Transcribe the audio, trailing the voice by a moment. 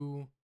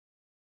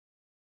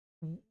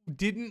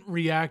didn't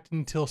react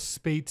until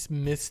Spates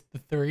missed the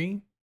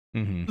three.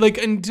 Mm-hmm. Like,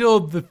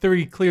 until the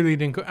three clearly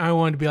didn't go. I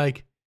wanted to be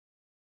like,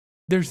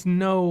 there's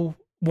no.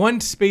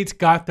 Once Spates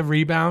got the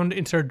rebound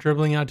and started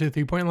dribbling out to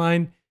the 3-point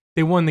line,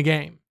 they won the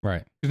game.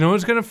 Right. Because no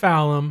one's going to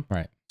foul him.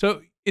 Right.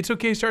 So it's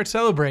okay to start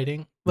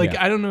celebrating. Like,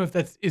 Yeah. I don't know if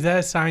is that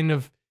a sign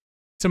of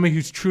somebody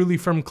who's truly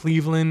from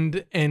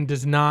Cleveland and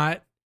does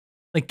not,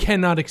 like,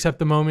 cannot accept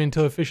the moment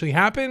until it officially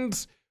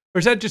happens? Or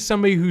is that just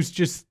somebody who's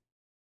just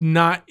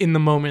not in the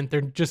moment?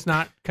 They're just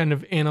not kind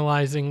of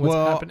analyzing what's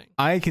happening.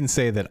 I can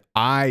say that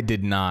I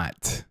did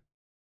not.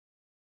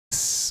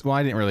 Well,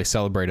 I didn't really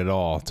celebrate at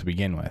all to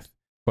begin with,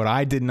 but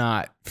I did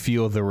not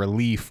feel the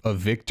relief of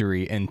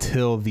victory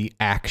until the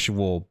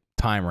actual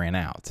time ran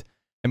out.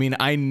 I mean,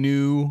 I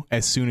knew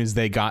as soon as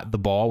they got the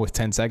ball with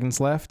 10 seconds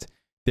left,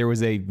 there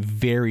was a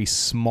very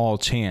small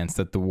chance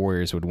that the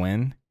Warriors would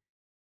win,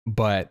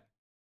 but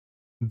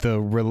the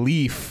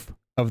relief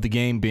of the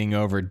game being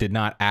over did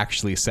not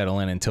actually settle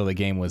in until the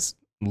game was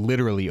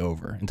literally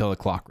over, until the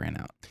clock ran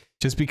out.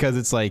 Just because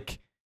it's like,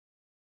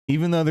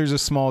 even though there's a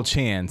small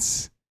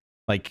chance,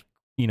 like,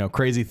 you know,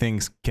 crazy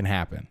things can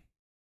happen.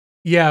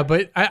 Yeah,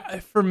 but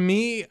for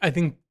me, I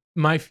think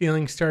my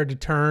feelings started to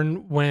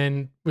turn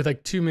when, with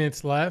like 2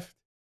 minutes left,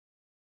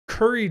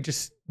 Curry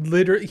just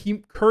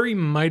Curry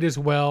might as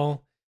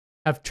well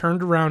have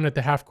turned around at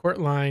the half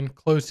court line,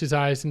 closed his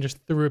eyes, and just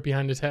threw it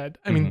behind his head.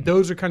 I mean,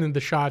 those are kind of the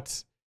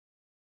shots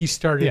he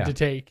started to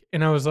take.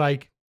 And I was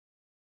like,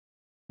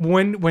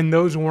 when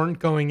those weren't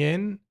going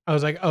in, I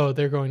was like, oh,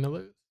 they're going to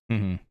lose.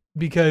 Mm-hmm.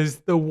 Because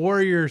the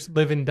Warriors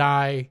live and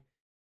die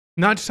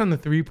not just on the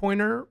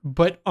 3-pointer,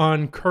 but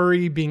on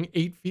Curry being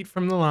 8 feet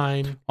from the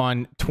line.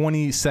 On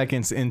 20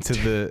 seconds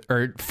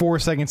or 4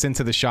 seconds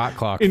into the shot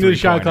clock. Into the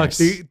shot clock,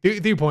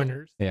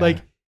 3-pointers. Yeah. Like,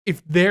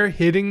 if they're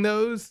hitting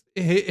those,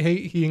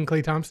 he and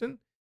Klay Thompson,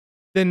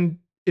 then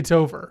it's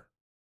over.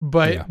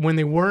 But when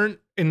they weren't,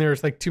 and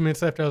there's like 2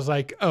 minutes left, I was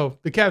like, oh,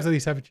 the Cavs at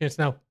least have a chance.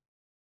 Now,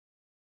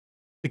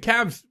 the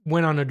Cavs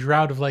went on a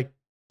drought of like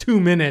 2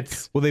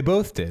 minutes. Well, they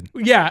both did.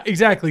 Yeah,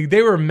 exactly.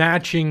 They were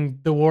matching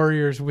the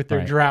Warriors with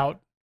their drought.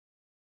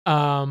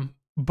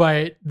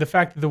 But the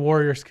fact that the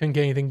Warriors couldn't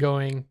get anything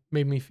going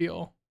made me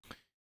feel.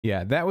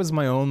 Yeah, that was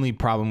my only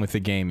problem with the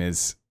game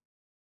is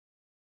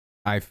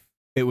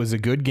it was a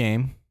good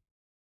game.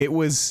 It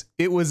was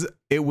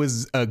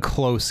a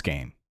close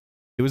game.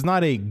 It was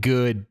not a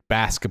good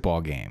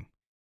basketball game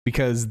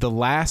because the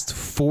last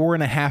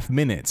 4.5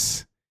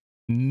 minutes,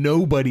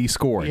 nobody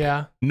scored.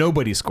 Yeah.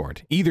 Nobody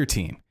scored, either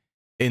team,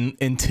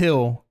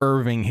 until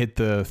Irving hit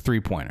the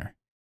 3-pointer.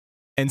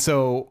 And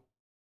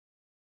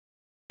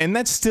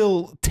that's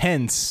still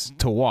tense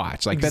to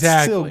watch. Like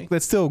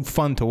that's still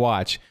fun to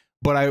watch.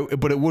 But it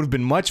would have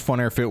been much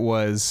funner if it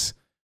was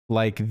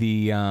like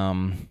the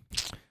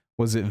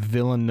was it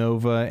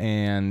Villanova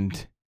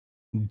and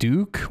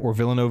Duke or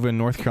Villanova and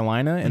North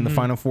Carolina in the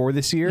Final Four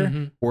this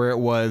year, where it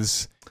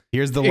was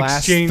here's the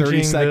last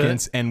 30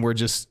 seconds and we're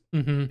just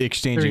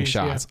exchanging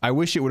shots. Yeah. I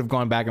wish it would have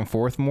gone back and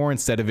forth more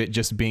instead of it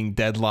just being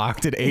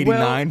deadlocked at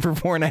 89 for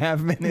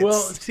 4.5 minutes.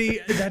 Well, see,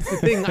 that's the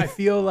thing. I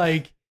feel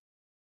like,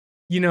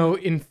 you know,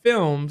 in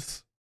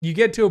films, you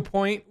get to a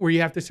point where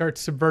you have to start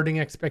subverting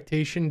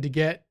expectation to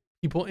get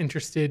people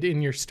interested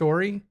in your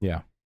story.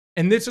 Yeah.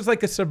 And this was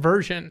like a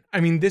subversion. I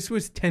mean, this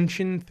was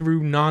tension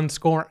through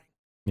non-scoring.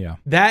 Yeah.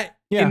 That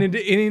in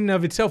and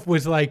of itself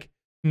was like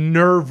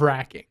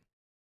nerve-wracking.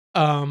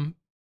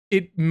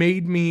 It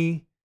made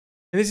me,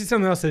 and this is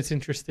something else that's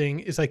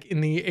interesting, is like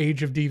in the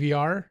age of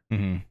DVR,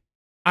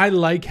 I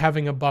like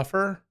having a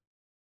buffer,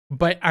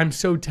 but I'm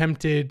so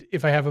tempted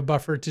if I have a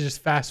buffer to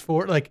just fast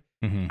forward. Like,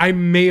 I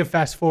may have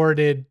fast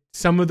forwarded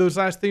some of those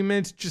last 3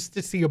 minutes just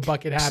to see a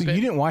bucket happen. So you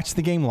didn't watch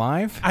the game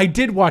live? I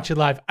did watch it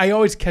live. I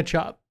always catch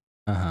up.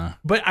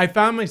 But I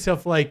found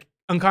myself like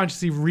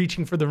unconsciously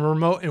reaching for the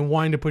remote and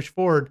wanting to push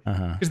forward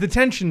because the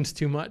tension's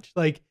too much.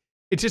 Like,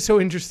 it's just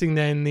so interesting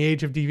that in the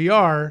age of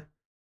DVR,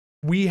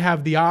 we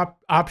have the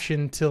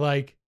option to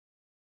like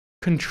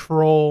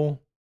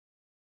control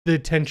the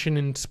tension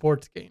in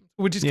sports games,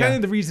 which is kind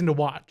of the reason to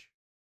watch,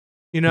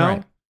 you know?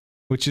 Right.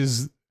 Which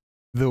is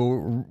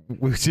the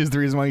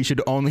reason why you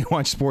should only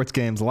watch sports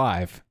games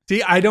live.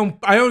 See, I don't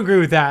agree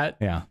with that.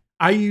 Yeah.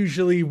 I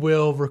usually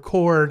will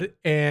record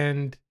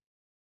and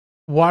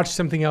watch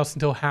something else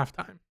until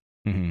halftime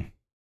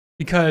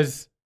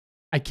because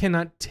I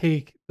cannot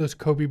take those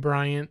Kobe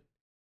Bryant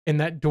and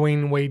that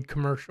Dwayne Wade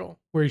commercial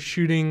where he's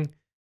shooting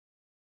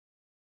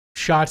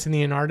shots in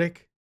the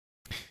Antarctic.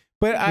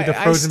 But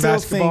I still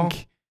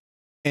think,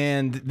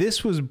 and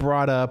this was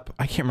brought up,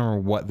 I can't remember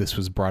what this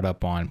was brought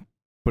up on,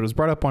 but it was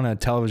brought up on a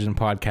television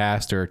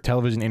podcast or a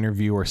television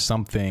interview or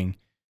something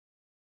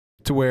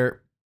to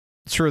where,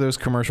 sure, those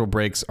commercial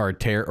breaks are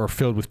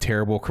filled with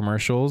terrible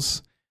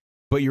commercials,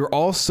 but you're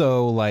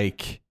also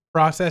like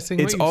processing.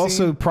 It's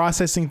also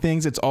processing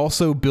things. It's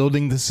also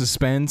building the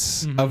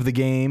suspense of the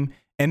game.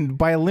 And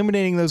by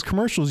eliminating those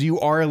commercials, you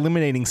are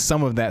eliminating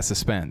some of that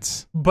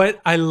suspense.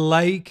 But I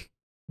like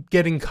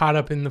getting caught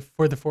up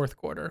for the fourth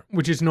quarter,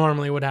 which is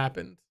normally what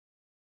happens.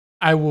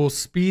 I will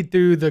speed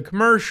through the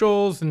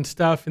commercials and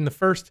stuff in the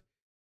first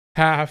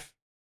half,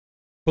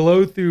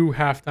 blow through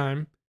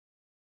halftime.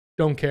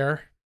 Don't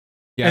care.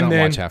 Yeah, And I don't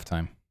then- watch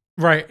halftime.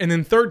 Right. And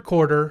then third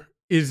quarter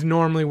is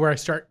normally where I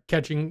start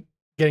getting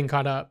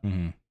caught up.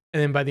 Mm-hmm.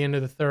 And then by the end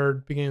of the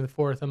third, beginning of the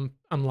fourth, I'm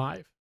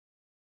live.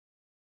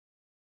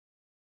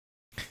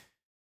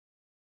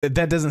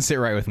 That doesn't sit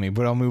right with me,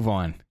 but I'll move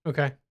on.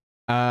 Okay.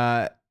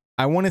 I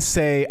want to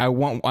say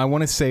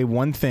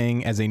one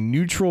thing as a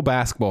neutral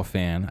basketball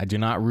fan. I do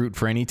not root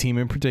for any team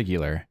in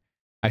particular.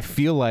 I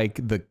feel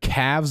like the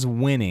Cavs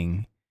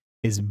winning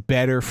is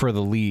better for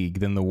the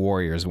league than the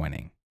Warriors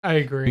winning. I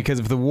agree. Because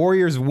if the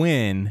Warriors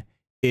win,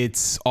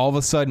 it's all of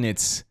a sudden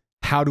it's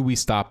how do we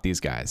stop these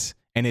guys?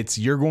 And it's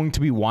you're going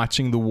to be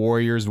watching the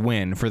Warriors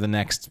win for the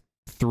next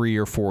 3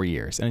 or 4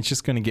 years, and it's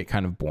just going to get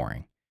kind of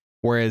boring.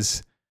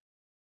 Whereas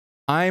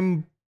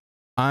I'm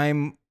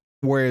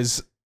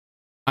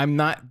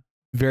not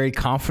very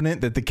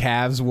confident that the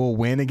Cavs will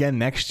win again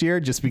next year,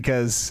 just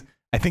because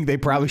I think they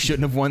probably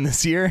shouldn't have won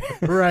this year.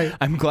 Right.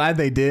 I'm glad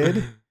they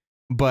did,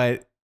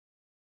 but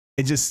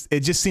it just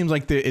seems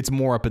like it's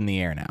more up in the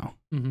air now.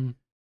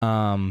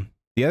 Mm-hmm.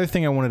 The other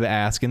thing I wanted to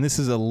ask, and this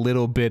is a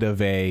little bit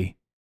of a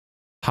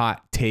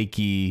hot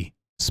takey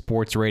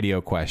sports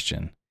radio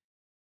question.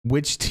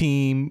 Which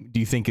team do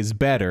you think is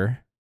better?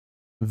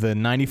 The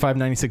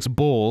 95-96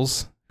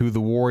 Bulls, who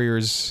the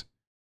Warriors,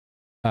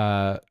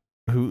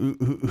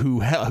 who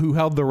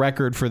held the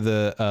record for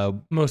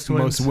the Most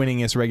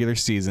winningest regular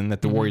season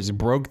that the Warriors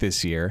broke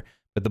this year,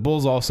 but the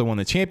Bulls also won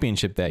the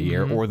championship that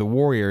year, or the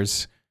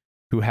Warriors,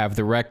 who have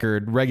the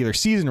regular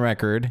season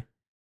record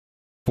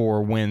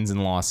for wins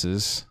and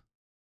losses,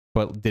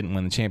 but didn't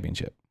win the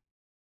championship.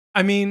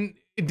 I mean,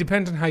 it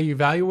depends on how you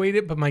evaluate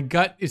it, but my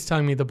gut is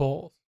telling me the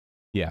Bulls.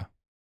 Yeah.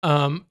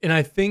 And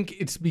I think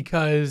it's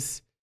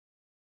because,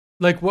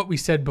 like what we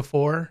said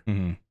before,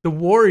 Mm-hmm. the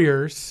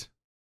Warriors.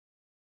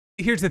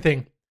 Here's the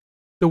thing: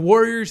 the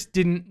Warriors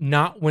didn't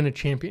not win a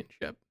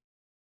championship.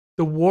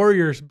 The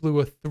Warriors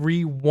blew a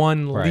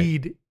 3-1 Right.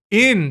 lead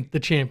in the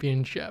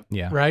championship.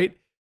 Yeah. Right.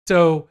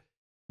 So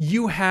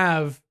you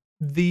have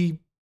the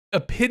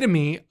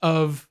epitome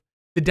of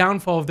the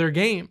downfall of their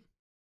game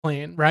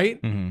plan, right?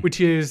 Mm-hmm.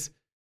 Which is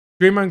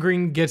Draymond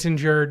Green gets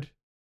injured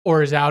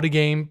or is out of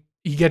game.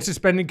 He gets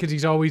suspended because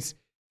he's always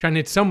trying to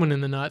hit someone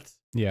in the nuts.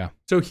 Yeah.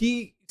 So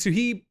he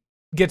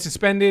gets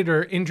suspended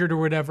or injured or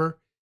whatever.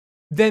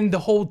 Then the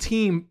whole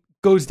team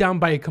goes down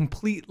by a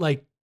complete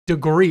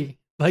degree.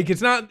 Like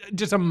it's not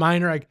just a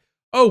minor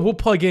oh, we'll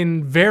plug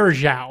in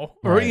Verjao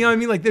or Right. you know what I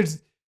mean? Like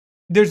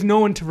there's no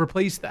one to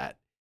replace that.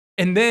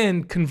 And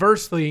then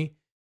conversely,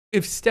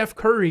 if Steph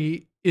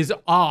Curry is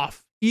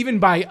off even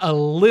by a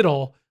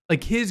little,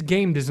 like his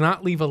game does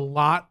not leave a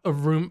lot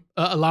of room,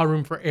 allow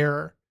room for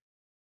error,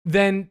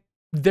 then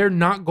they're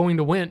not going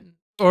to win,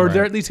 or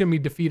they're Right. at least going to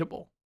be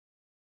defeatable.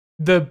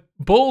 The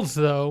Bulls,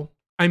 though,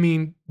 I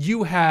mean,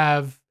 you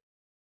have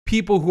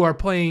people who are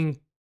playing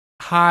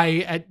high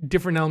at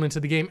different elements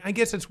of the game. I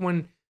guess that's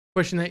one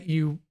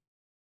question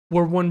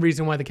one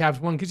reason why the Cavs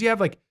won, because you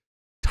have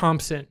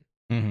Thompson,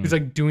 Mm-hmm.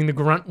 who's doing the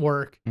grunt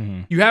work.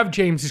 Mm-hmm. You have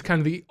James, who's kind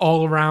of the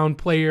all-around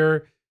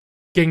player,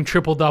 getting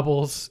triple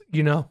doubles,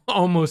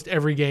 almost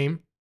every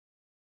game.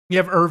 You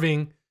have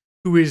Irving,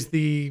 who is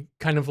the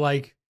kind of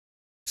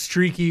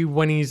streaky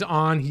when he's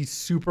on. He's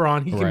super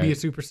on. He can be a Right.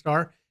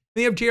 superstar.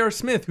 Then you have J.R.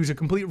 Smith, who's a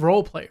complete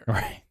role player.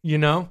 Right.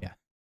 Yeah.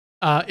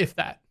 If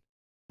that.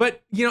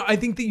 But I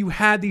think that you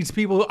had these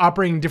people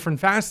operating different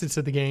facets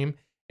of the game,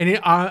 and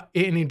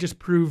it just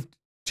proved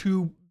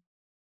too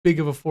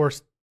big of a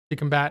force to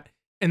combat.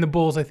 And the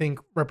Bulls, I think,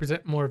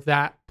 represent more of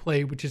that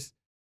play, which is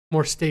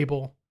more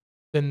stable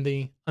than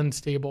the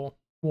unstable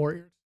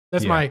Warriors.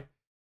 That's Yeah. my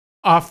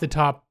off the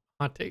top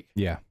hot take.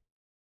 Yeah.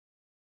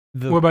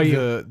 What about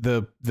you?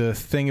 The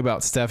thing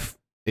about Steph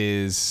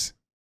is,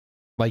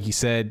 like you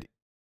said,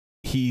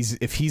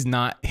 if he's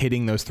not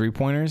hitting those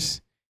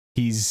 3-pointers,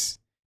 he's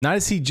not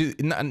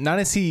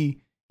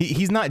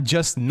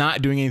just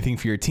not doing anything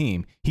for your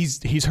team.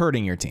 He's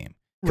hurting your team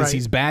because Right.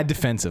 he's bad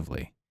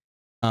defensively.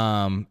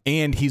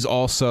 And he's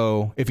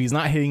also, if he's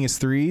not hitting his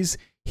threes,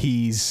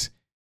 he's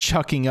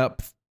chucking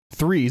up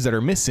threes that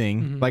are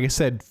missing, Mhm. like I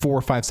said, 4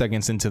 or 5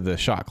 seconds into the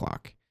shot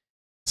clock.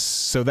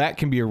 So that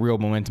can be a real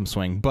momentum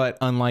swing. But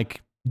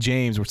unlike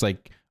James, where it's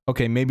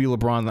okay, maybe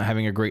LeBron's not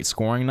having a great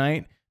scoring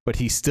night, but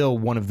he's still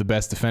one of the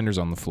best defenders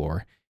on the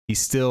floor. He's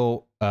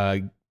still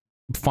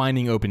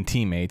finding open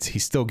teammates.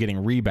 He's still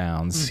getting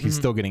rebounds. He's Mhm.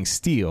 still getting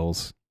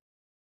steals.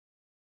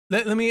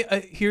 Let me,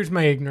 here's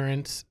my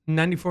ignorance.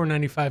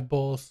 94-95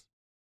 Bulls.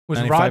 Was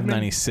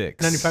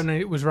 95-96.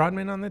 95-90, was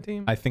Rodman on the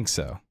team? I think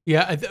so.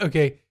 Yeah.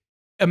 Okay.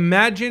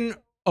 Imagine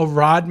a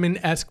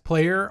Rodman-esque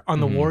player on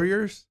the Mhm.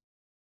 Warriors,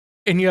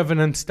 and you have an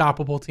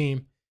unstoppable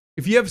team.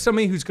 If you have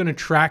somebody who's going to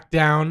track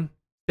down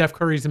Steph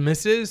Curry's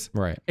misses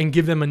Right. and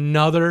give them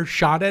another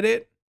shot at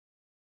it,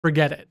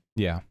 forget it.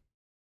 Yeah.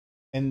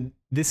 And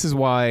this is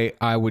why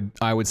I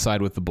would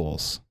side with the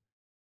Bulls.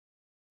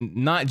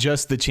 Not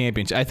just the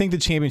championship. I think the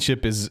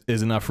championship is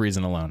enough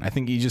reason alone. I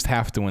think you just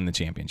have to win the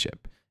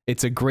championship.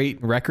 it's a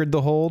great record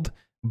to hold,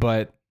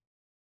 but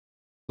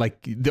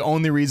like the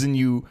only reason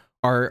you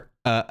are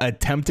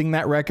attempting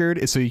that record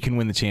is so you can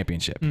win the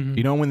championship. Mhm. If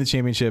you don't win the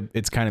championship,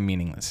 it's kind of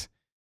meaningless.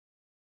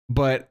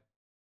 But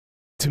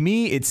to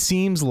me, it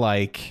seems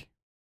like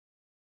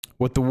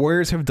what the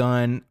Warriors have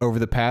done over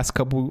the past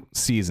couple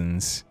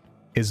seasons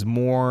is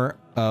more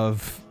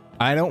of,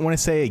 I don't want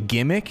to say a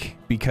gimmick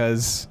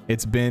because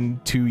it's been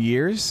 2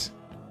 years.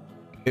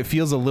 It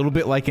feels a little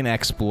bit like an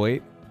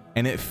exploit,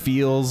 and it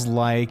feels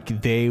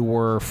like they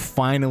were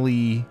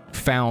finally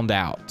found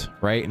out,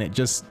 right? And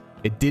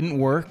it didn't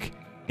work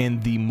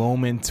in the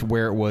moment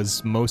where it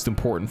was most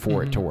important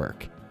for it to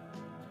work.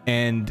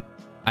 And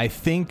I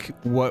think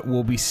what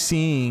we'll be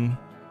seeing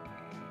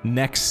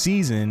next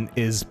season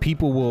is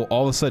people will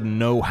all of a sudden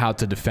know how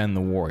to defend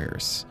the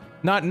Warriors.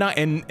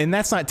 And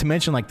that's not to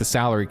mention like the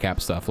salary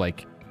cap stuff.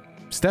 Like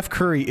Steph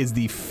Curry is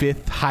the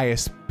 5th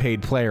highest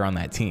paid player on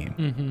that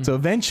team. So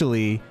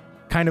eventually,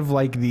 kind of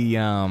like the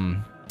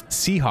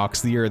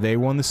Seahawks the year they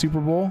won the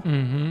Super Bowl,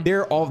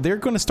 they're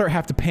going to start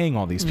paying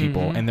all these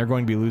people, and they're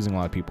going to be losing a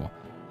lot of people.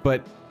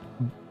 But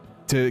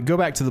to go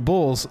back to the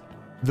Bulls,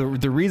 the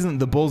reason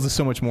the Bulls is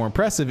so much more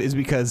impressive is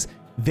because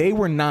they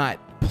were not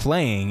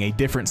playing a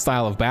different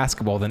style of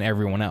basketball than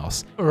everyone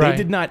else. Right. They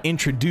did not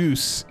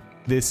introduce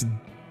this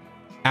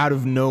out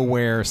of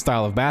nowhere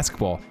style of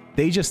basketball.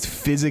 They just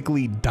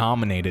physically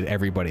dominated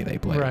everybody they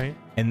played. Right.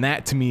 And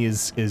that to me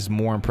is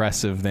more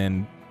impressive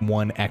than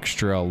one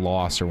extra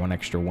loss or one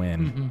extra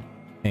win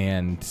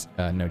and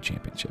no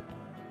championship.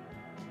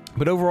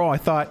 But overall, I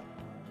thought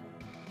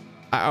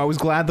I was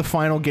glad the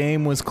final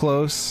game was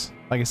close.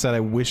 Like I said, I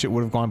wish it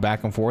would have gone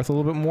back and forth a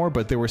little bit more,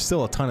 but there was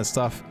still a ton of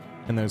stuff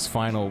in those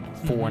final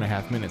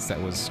 4.5 minutes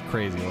that was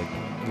crazy. Like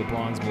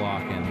LeBron's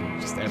block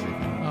and just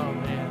everything. Oh,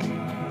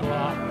 man.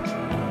 Block.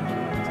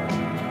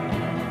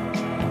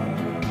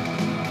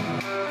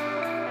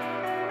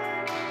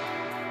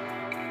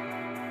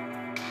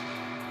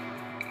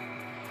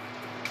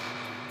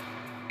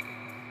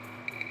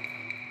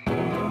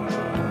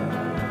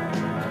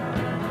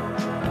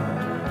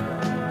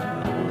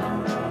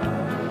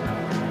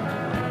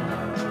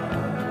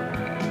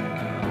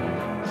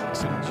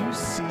 So did you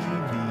see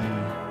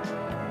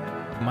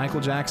the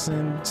Michael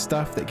Jackson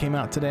stuff that came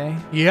out today?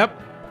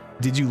 Yep.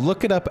 Did you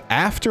look it up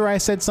after I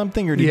said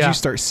something, or did you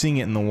start seeing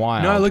it in the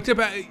wild? No, I looked up.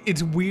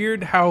 It's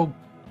weird how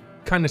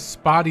kind of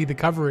spotty the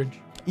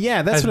coverage.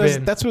 Yeah, that's what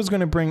I was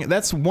going to bring.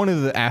 That's one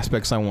of the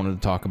aspects I wanted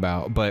to talk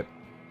about. But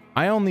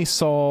I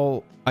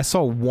saw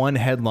one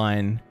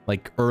headline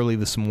like early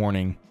this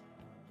morning,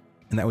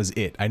 and that was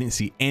it. I didn't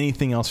see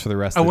anything else for the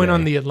rest of the day. I went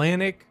on The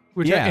Atlantic,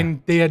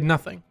 and they had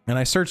nothing. And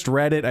I searched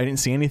Reddit. I didn't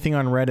see anything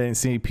on Reddit. I didn't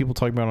see any people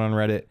talking about it on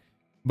Reddit.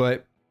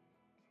 But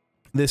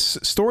this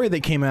story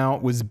that came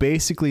out was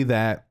basically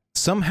that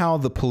somehow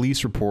the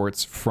police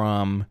reports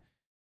from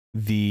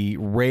the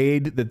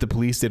raid that the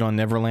police did on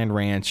Neverland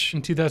Ranch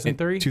In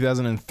 2003?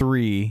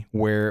 2003,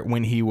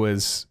 when he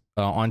was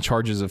on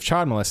charges of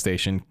child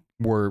molestation,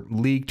 were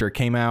leaked or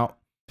came out.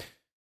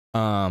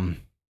 I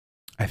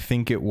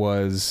think it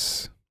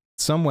was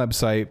some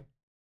website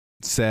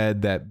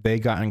said that they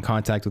got in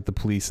contact with the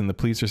police, and the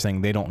police are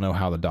saying they don't know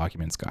how the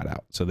documents got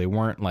out. So they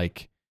weren't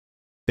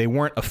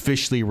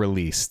officially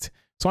released.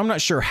 So I'm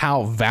not sure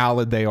how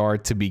valid they are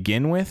to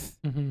begin with,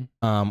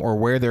 or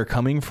where they're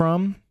coming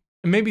from.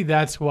 And maybe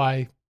that's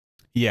why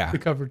the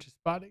coverage is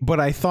spotty. But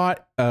I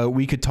thought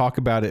we could talk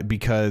about it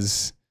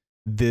because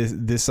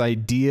this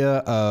idea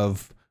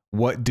of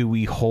what do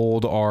we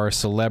hold our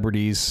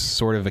celebrities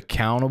sort of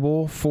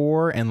accountable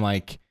for, and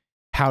like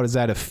how does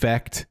that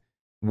affect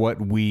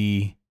what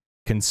we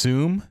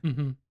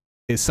consume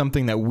is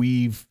something that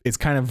it's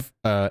kind of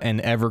an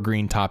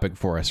evergreen topic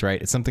for us,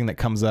 right? It's something that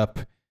comes up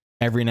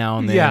every now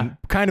and then,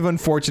 kind of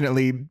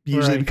unfortunately,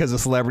 usually because a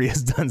celebrity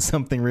has done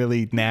something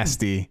really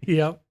nasty.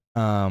 Yep.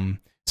 So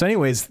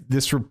anyways,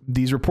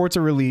 these reports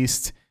are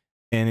released,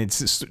 and it's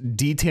just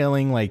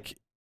detailing like,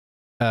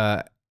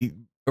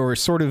 or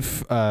sort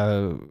of,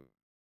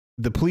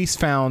 the police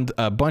found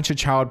a bunch of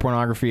child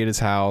pornography at his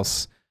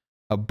house,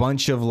 a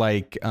bunch of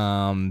like,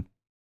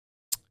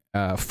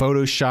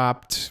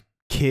 photoshopped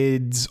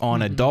kids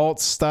on adult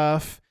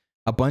stuff,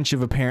 a bunch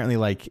of apparently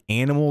like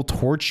animal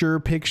torture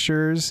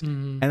pictures.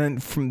 And then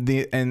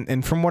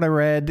from what I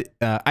read,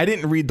 I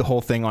didn't read the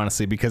whole thing,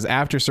 honestly, because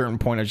after a certain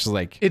point, I was just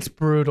like, it's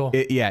brutal.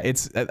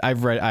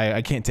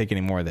 I can't take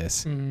any more of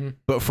this.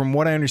 But from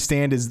what I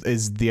understand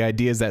is the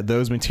idea is that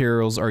those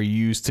materials are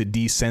used to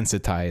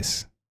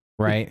desensitize,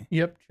 right?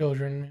 Yep.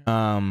 Children.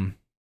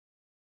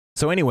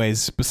 So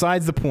anyways,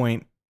 besides the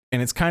point,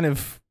 and it's kind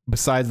of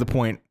besides the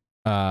point,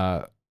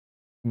 the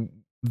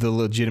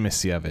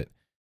legitimacy of it.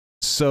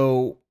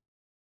 So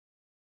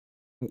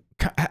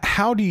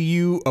how do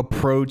you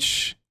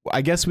approach,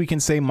 I guess we can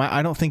say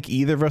I don't think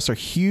either of us are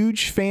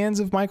huge fans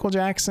of Michael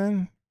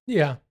Jackson.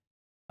 Yeah.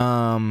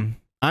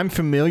 I'm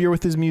familiar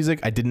with his music.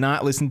 I did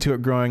not listen to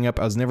it growing up.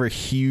 I was never a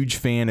huge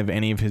fan of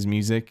any of his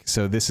music.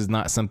 So this is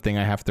not something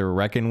I have to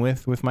reckon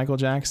with Michael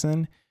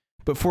Jackson.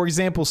 But for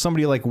example,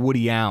 somebody like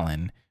Woody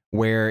Allen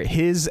where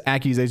his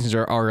accusations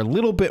are a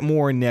little bit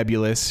more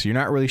nebulous. You're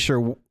not really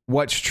sure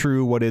what's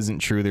true, what isn't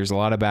true. There's a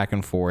lot of back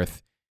and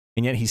forth,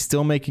 and yet he's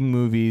still making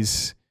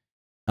movies.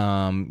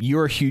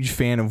 You're a huge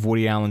fan of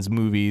Woody Allen's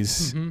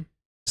movies. Mm-hmm.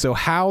 So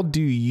how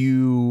do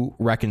you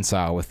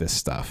reconcile with this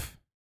stuff?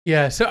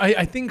 Yeah, so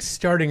I think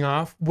starting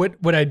off,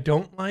 what I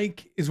don't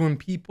like is when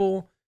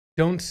people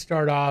don't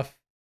start off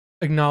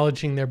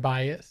acknowledging their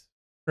bias,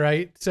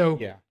 right? So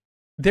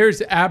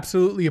there's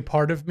absolutely a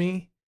part of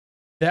me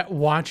that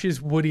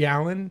watches Woody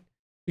Allen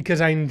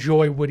because I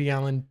enjoy Woody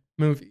Allen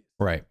movies.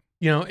 Right.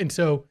 You know, and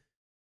so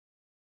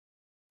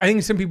I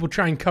think some people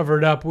try and cover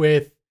it up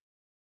with,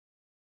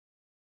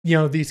 you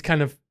know, these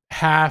kind of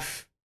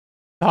half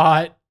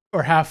thought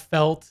or half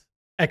felt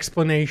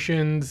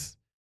explanations,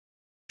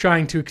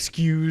 trying to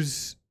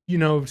excuse, you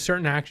know,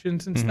 certain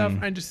actions and stuff.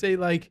 I just say,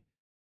 like,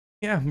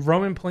 yeah,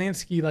 Roman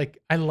Polanski, like,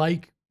 I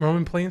like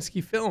Roman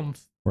Polanski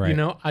films. Right. You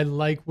know, I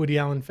like Woody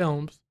Allen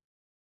films.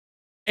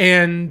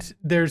 And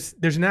there's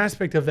an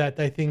aspect of that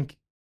I think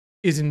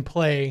is in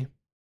play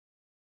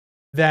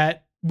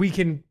that we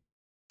can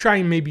try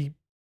and maybe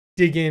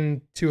dig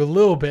into a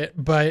little bit,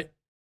 but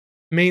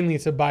mainly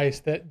it's a bias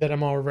that's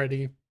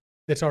already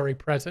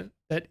present,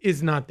 that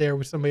is not there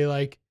with somebody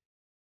like,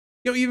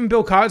 you know, even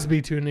Bill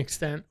Cosby to an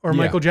extent, or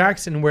Michael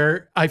Jackson,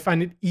 where I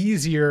find it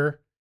easier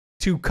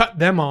to cut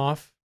them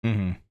off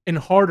and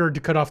harder to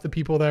cut off the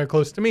people that are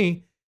close to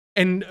me.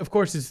 And of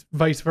course, it's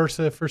vice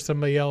versa for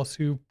somebody else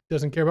who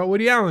doesn't care about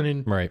Woody Allen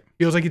and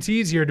feels like it's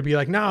easier to be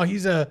like, no, he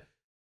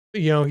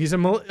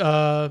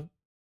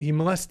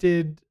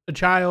molested a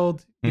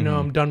child. You know,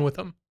 I'm done with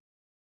him.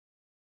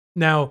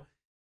 Now,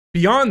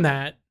 beyond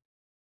that,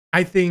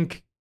 I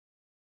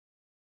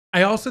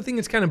also think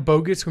it's kind of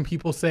bogus when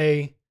people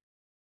say,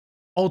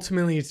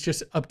 ultimately, it's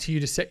just up to you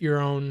to set your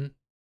own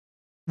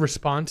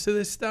response to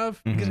this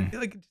stuff. Because I feel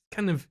like it's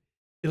kind of,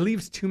 it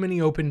leaves too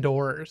many open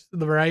doors,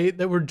 right?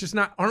 That we're just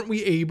not, aren't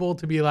we able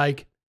to be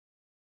like,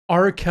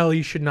 R.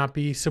 Kelly should not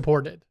be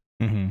supported,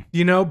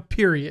 you know,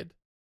 period.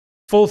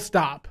 Full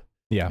stop.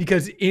 Yeah.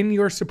 Because in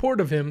your support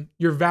of him,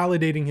 you're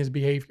validating his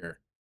behavior.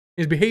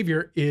 His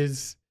behavior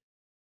is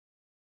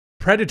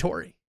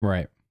predatory.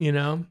 Right. You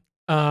know?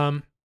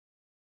 I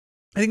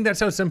think that's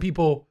how some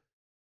people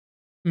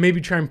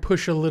maybe try and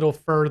push a little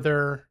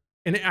further.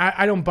 And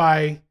I don't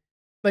buy,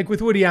 like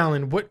with Woody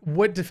Allen,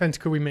 what defense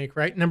could we make,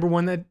 right? Number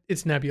one, that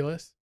it's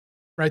nebulous,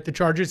 right? The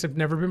charges have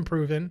never been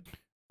proven.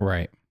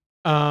 Right.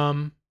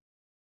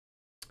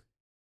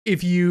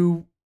 If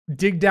you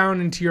dig down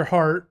into your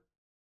heart,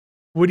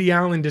 Woody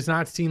Allen does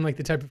not seem like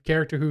the type of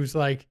character who's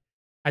like,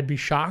 I'd be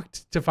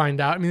shocked to find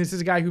out. I mean, this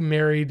is a guy who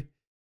married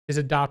his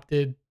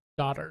adopted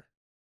daughter,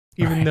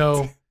 even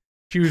though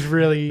she was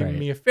really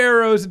Mia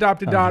Farrow's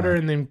adopted daughter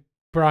and then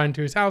brought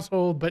into his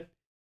household, but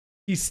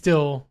he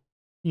still,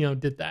 you know,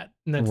 did that.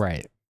 And that's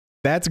right.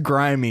 That's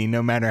grimy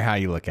no matter how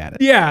you look at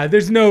it. Yeah,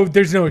 there's no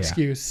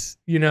excuse,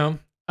 you know?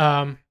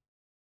 So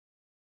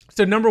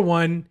number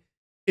one,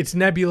 it's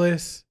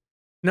nebulous.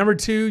 Number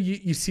two,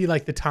 you see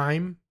like the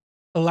time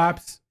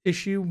elapse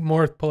issue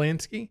more with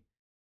Polanski.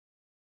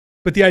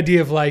 But the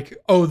idea of like,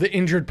 oh, the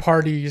injured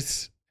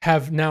parties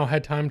have now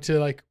had time to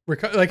like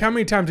recover. Like, how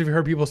many times have you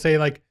heard people say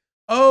like,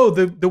 oh,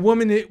 the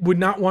woman would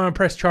not want to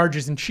press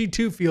charges, and she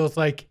too feels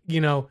like,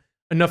 you know,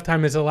 enough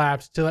time has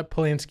elapsed to let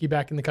Polanski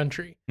back in the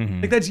country.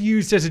 Like, that's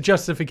used as a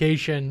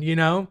justification, you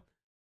know?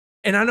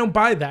 And I don't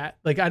buy that.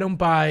 Like, I don't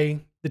buy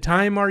the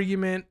time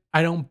argument.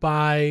 I don't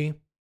buy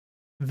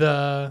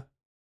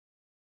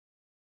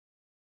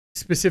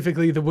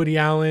specifically the Woody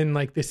Allen,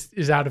 like, this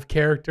is out of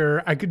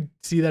character. I could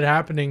see that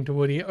happening to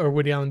Woody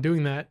Allen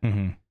doing that.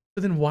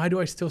 But then why do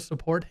I still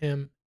support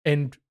him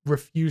and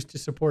refuse to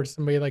support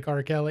somebody like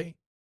R. Kelly?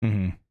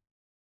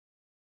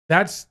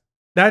 That's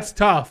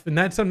tough. And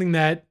that's something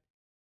that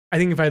I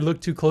think if I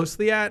look too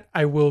closely at,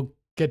 I will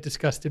get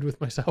disgusted with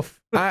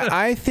myself.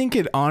 I think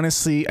a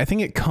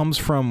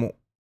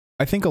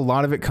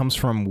lot of it comes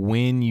from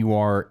when you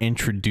are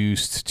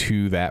introduced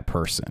to that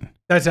person.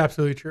 That's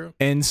absolutely true.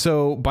 And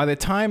so by the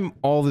time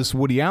all this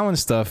Woody Allen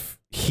stuff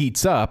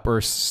heats up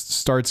or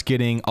starts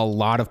getting a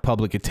lot of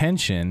public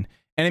attention,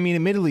 and I mean,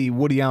 admittedly,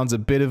 Woody Allen's a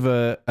bit of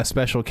a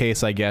special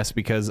case, I guess,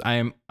 because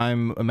I'm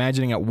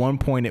imagining at one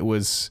point it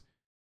was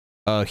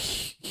a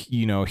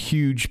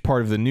huge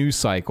part of the news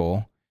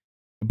cycle,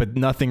 but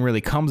nothing really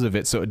comes of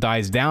it, so it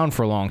dies down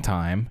for a long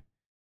time.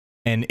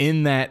 And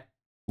in that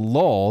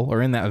lull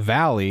or in that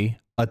valley,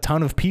 a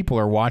ton of people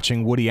are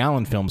watching Woody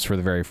Allen films for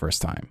the very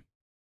first time.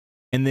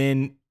 And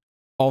then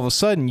all of a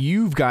sudden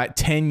you've got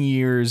 10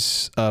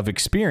 years of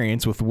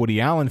experience with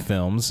Woody Allen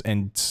films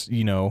and,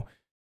 you know,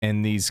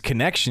 and these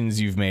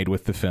connections you've made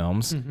with the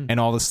films.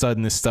 And all of a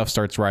sudden this stuff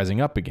starts rising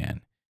up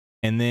again.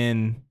 And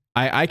then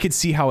I could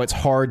see how it's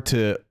hard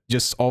to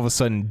just all of a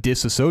sudden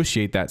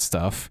disassociate that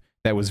stuff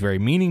that was very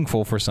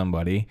meaningful for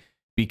somebody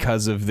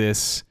because of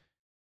this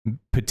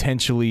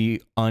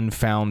potentially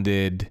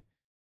unfounded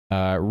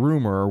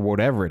rumor or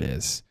whatever it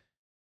is.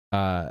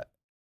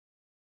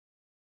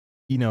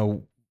 You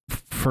know,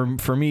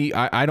 for me,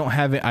 I don't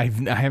have it. I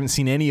haven't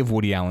seen any of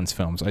Woody Allen's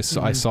films. I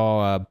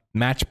saw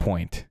Match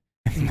Point.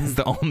 That's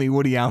the only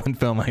Woody Allen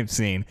film I've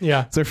seen.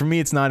 Yeah. So for me,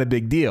 it's not a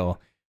big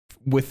deal.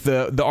 With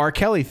the R.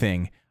 Kelly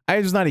thing, I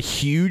was not a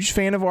huge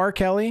fan of R.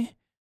 Kelly,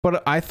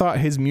 but I thought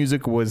his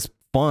music was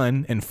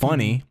fun and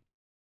funny.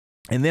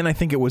 And then I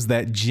think it was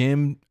that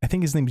Jim, I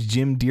think his name's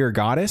Jim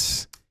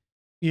DearGoddess,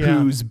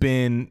 who's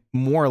been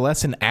more or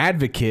less an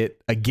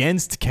advocate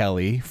against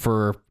Kelly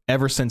for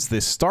ever since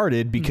this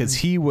started, because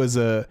he was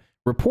a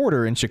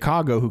reporter in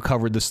Chicago who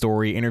covered the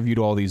story, interviewed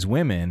all these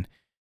women.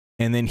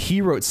 And then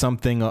he wrote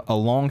something a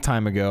long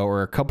time ago,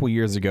 or a couple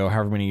years ago,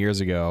 however many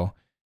years ago,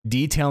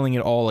 detailing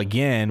it all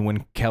again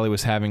when Kelly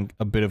was having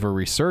a bit of a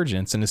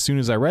resurgence. And as soon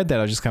as I read that,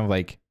 I was just kind of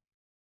like,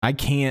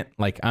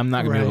 I'm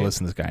not going to be able to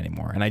listen to this guy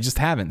anymore. And I just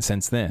haven't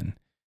since then.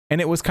 And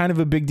it was kind of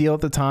a big deal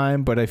at the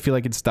time, but I feel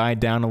like it's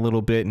died down a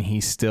little bit, and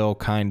he's still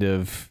kind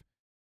of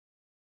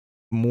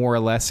more or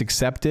less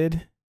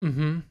accepted.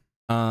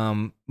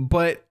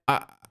 But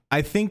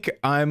I think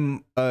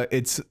I'm a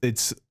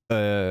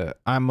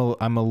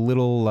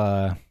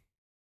little,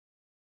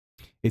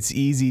 it's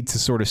easy to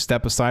sort of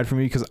step aside from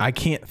me because I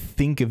can't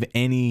think of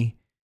any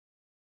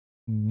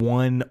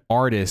one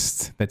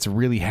artist that's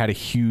really had a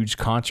huge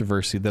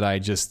controversy that I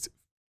just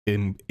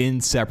am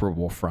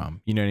inseparable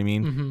from. You know what I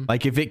mean?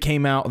 Like if it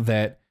came out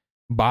that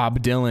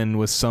Bob Dylan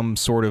was some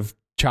sort of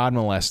child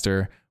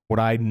molester, would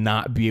I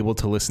not be able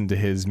to listen to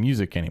his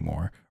music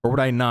anymore? Or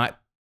would I not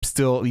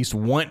still at least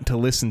want to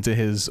listen to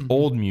his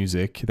old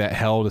music that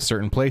held a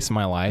certain place in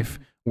my life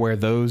where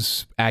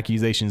those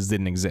accusations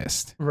didn't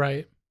exist?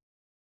 Right.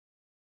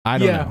 I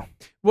don't know.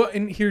 Well,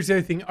 and here's the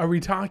other thing. Are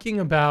we talking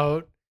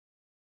about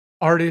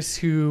artists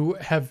who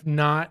have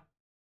not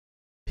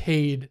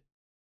paid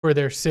for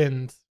their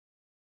sins?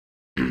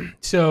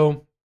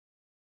 So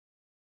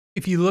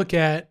if you look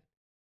at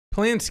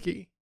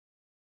Polanski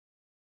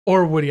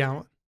or Woody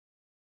Allen,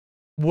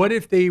 what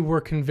if they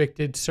were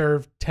convicted,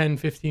 served 10,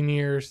 15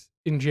 years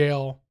in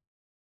jail,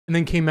 and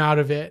then came out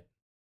of it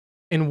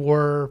and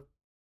were,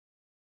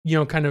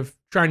 kind of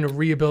trying to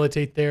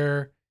rehabilitate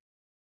their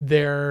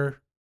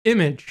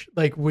image?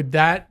 Like, would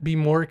that be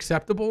more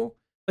acceptable?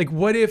 Like,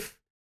 what if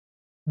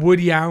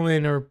Woody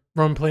Allen or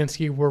Roman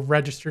Polanski were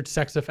registered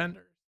sex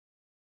offenders?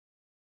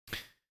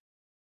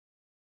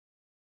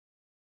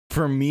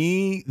 For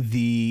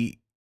me,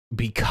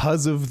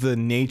 because of the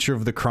nature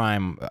of the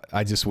crime,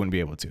 I just wouldn't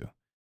be able to.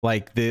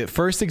 Like, the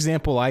first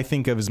example I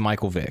think of is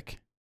Michael Vick.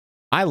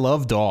 I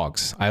love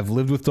dogs. I've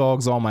lived with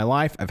dogs all my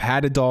life. I've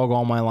had a dog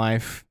all my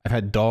life. I've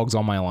had dogs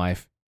all my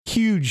life.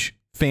 Huge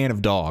fan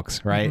of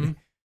dogs, right?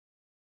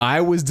 I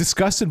was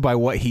disgusted by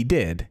what he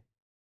did.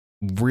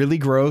 Really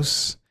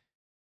gross.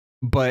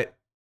 But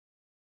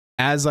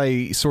as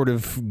I sort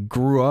of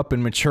grew up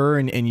and mature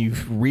and you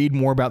read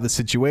more about the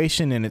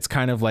situation, and it's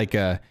kind of like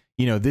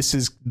this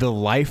is the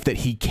life that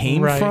he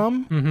came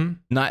from.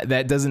 Not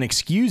that doesn't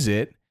excuse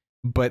it,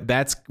 but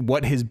that's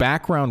what his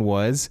background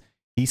was.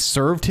 He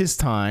served his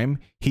time.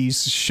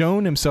 He's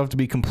shown himself to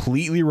be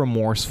completely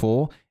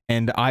remorseful,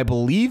 and I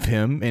believe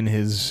him in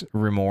his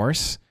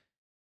remorse.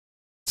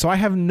 So I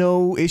have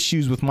no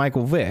issues with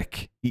Michael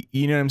Vick.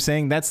 You know what I'm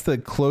saying? That's the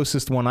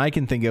closest one I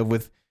can think of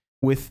with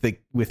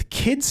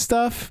kid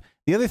stuff.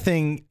 The other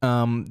thing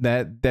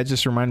that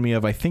just reminded me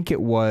of, I think it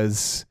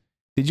was,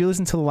 did you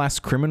listen to the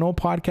Last Criminal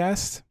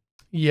podcast?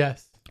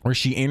 Yes. Where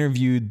she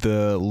interviewed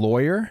the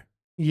lawyer?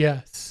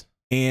 Yes.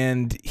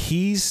 And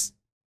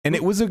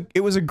it was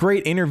a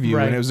great interview,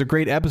 and it was a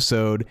great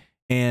episode.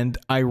 And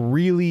I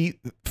really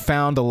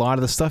found a lot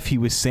of the stuff he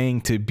was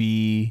saying to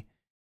be,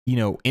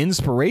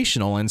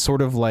 inspirational and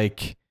sort of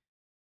like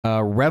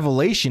a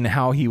revelation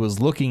how he was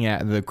looking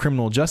at the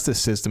criminal justice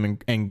system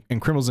and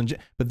criminals.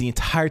 But the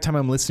entire time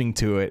I'm listening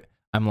to it,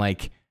 I'm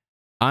like,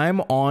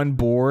 I'm on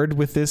board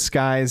with this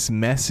guy's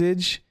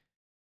message,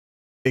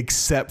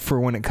 except for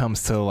when it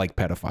comes to like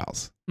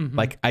pedophiles.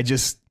 Like, I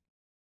just,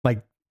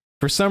 like,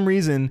 for some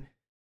reason,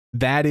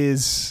 that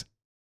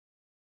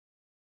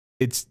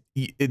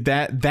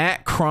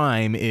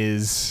crime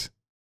is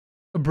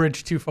a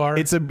bridge too far.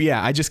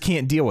 I just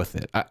can't deal with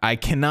it. I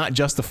cannot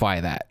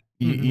justify that.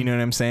 You know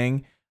what I'm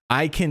saying?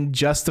 I can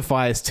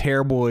justify, as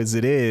terrible as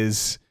it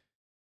is,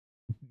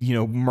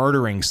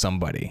 murdering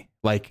somebody.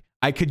 Like,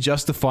 I could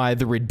justify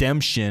the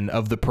redemption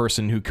of the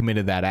person who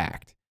committed that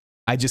act.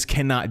 I just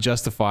cannot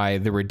justify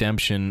the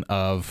redemption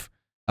of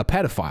a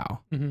pedophile.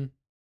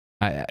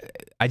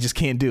 I just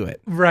can't do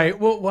it. Right.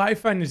 Well, what I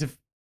find is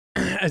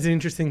as an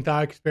interesting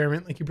thought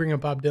experiment, like you bring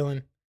up Bob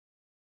Dylan,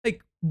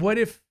 like what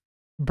if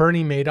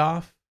Bernie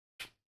Madoff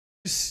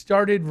just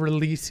started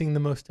releasing the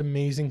most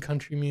amazing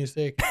country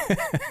music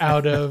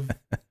out of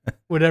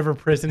whatever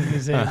prison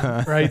he's in,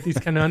 right? These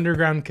kind of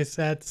underground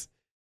cassettes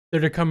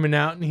that are coming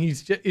out, and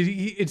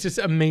it's just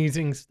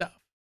amazing stuff.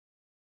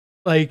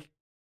 Like,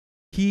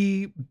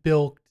 he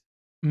bilked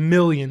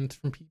millions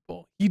from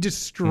people. He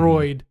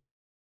destroyed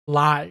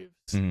lives.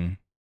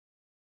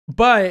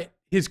 But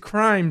his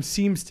crime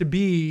seems to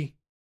be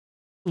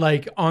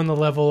like on the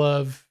level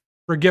of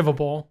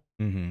forgivable,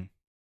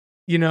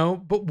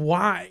 but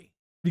why?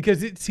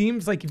 because it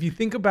seems like if you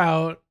think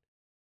about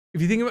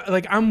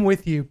like, I'm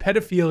with you,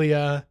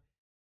 pedophilia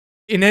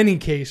in any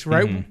case,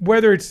 right? Mhm.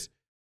 Whether it's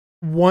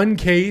one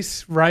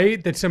case,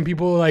 right, that some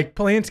people like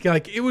Polanski,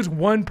 like it was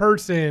one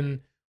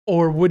person,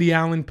 or Woody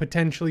Allen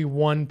potentially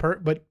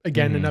but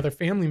again, Mhm. another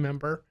family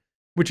member,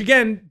 which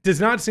again does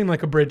not seem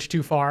like a bridge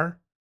too far,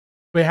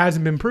 but it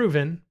hasn't been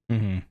proven.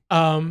 Mhm.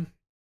 Um,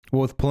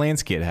 Well, with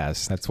Polanski, it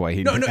has. That's why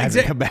he No,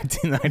 hasn't come back to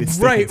the United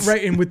right, States.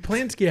 right. And with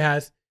Polanski, it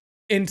has.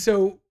 And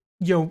so,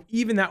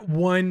 even that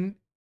one,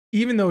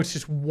 even though it's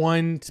just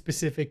one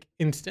specific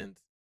instance,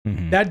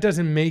 Mhm. that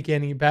doesn't make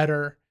any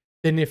better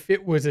than if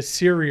it was a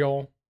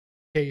serial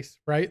case,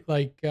 right?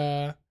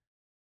 Remember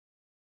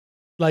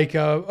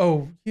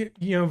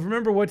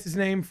what's his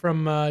name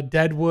from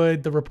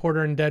Deadwood, the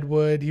reporter in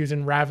Deadwood? He was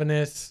in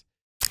Ravenous.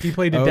 He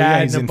played a Oh, dad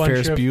yeah, he's in a in bunch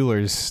Ferris of.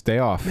 Bueller's Day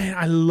Off. Man,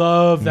 I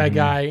love that Mhm.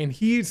 guy, and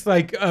he's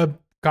like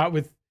got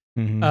with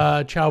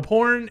Mhm. child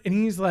porn, and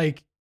he's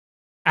like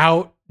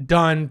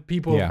outdone.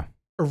 People Yeah.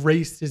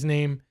 erased his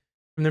name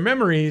from their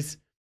memories,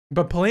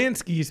 but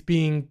Polanski's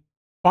being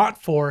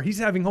fought for. He's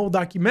having whole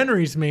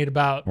documentaries made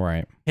about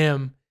Right.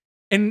 him.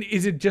 And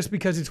is it just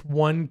because it's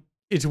one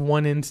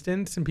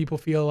instance and people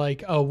feel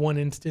like, oh, one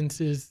instance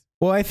is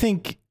Well, I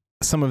think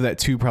some of that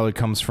too probably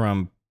comes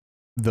from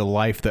the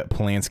life that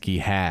Polanski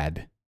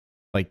had,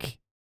 like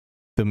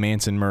the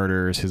Manson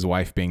murders, his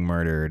wife being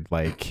murdered,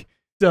 like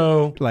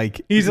so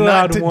he's not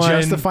allowed to one.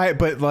 justify it,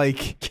 but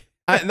like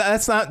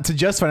that's not to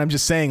justify it. I'm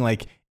just saying,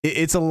 like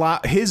it's a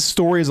lot. His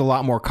story is a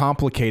lot more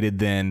complicated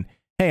than,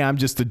 hey, I'm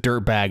just a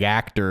dirtbag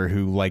actor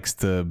who likes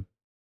to,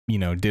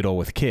 diddle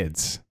with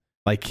kids.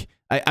 Like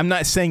I'm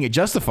not saying it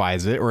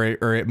justifies it or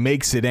it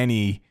makes it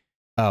any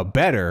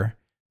better,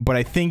 but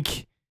I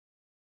think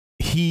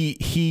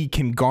he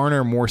can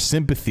garner more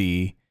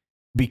sympathy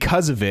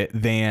because of it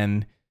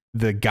than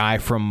the guy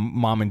from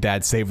Mom and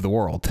Dad Save the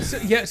World.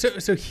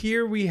 So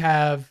here we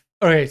have.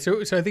 Okay,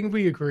 so I think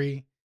we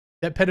agree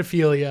that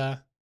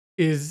pedophilia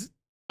is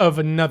of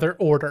another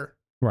order.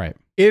 Right.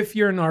 If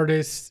you're an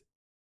artist,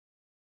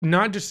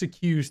 not just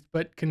accused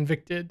but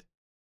convicted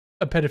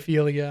of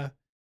pedophilia,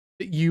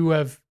 that you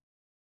have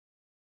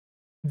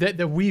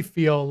that we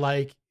feel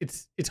like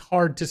it's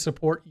hard to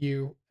support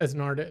you as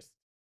an artist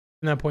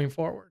from that point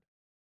forward.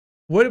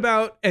 What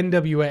about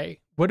NWA?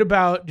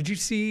 Did you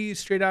see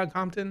Straight Outta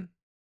Compton?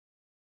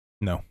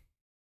 No.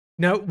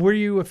 Now, were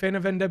you a fan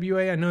of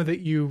NWA? I know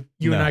that you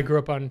No. and I grew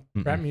up on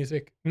rap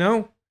music.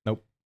 No?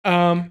 Nope.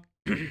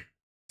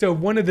 So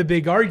one of the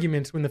big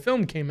arguments when the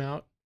film came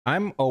out.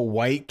 I'm a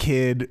white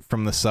kid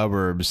from the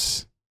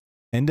suburbs.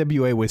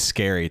 NWA was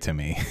scary to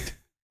me.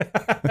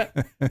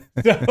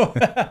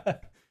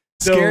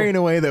 Scary in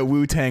a way that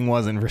Wu-Tang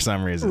wasn't for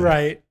some reason.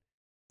 Right.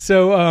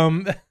 So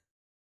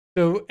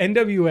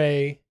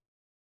NWA,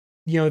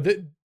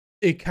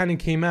 it kind of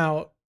came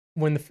out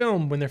when their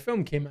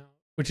film came out,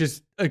 which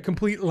is a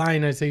complete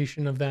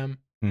lionization of them.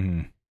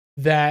 Mm-hmm.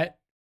 That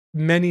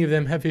many of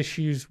them have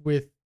issues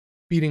with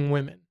beating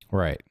women.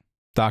 Right.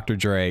 Dr.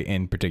 Dre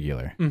in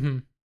particular. Mm-hmm.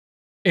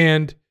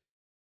 And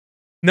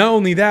not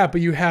only that,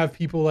 but you have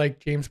people like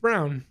James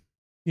Brown,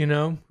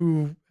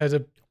 who has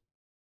a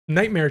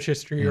nightmarish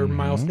history, or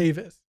Miles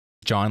Davis.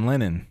 John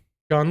Lennon,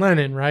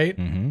 right?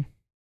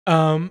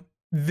 Mm-hmm.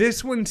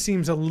 This one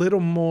seems a little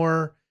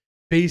more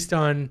based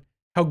on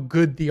how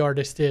good the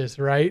artist is,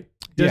 right?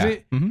 Does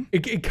it? Mm-hmm.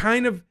 It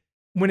kind of,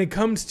 when it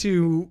comes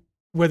to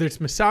whether it's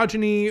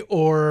misogyny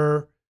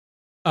or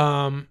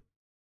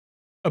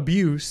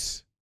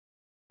abuse,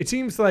 it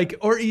seems like,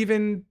 or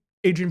even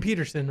Adrian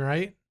Peterson,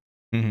 right?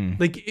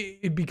 Mm-hmm. Like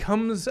it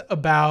becomes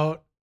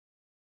about,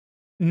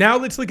 now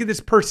let's look at this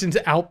person's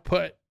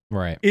output.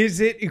 Right. Is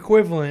it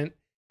equivalent?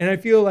 And I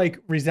feel like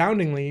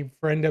resoundingly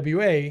for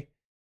NWA,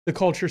 the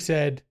culture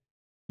said,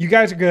 you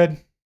guys are good.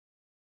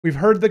 We've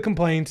heard the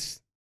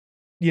complaints.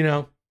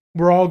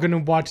 We're all going to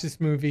watch this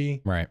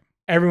movie. Right.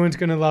 Everyone's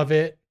going to love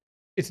it.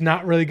 It's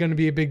not really going to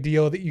be a big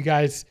deal that you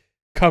guys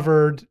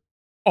covered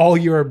all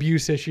your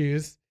abuse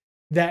issues,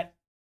 that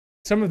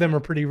some of them are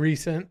pretty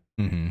recent.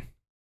 Mm-hmm.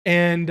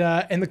 And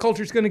the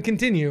culture's going to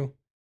continue.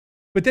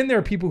 But then there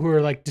are people who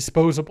are like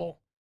disposable,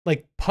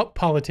 like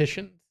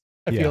politicians,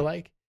 I feel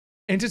like.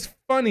 And it's just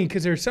funny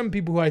because there are some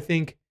people who I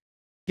think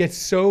get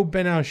so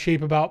bent out of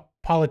shape about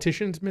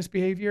politicians'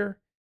 misbehavior.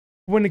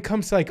 When it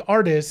comes to like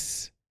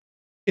artists,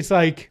 it's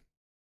like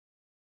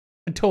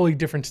a totally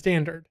different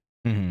standard.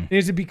 Mm-hmm. And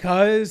is it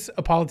because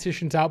a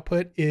politician's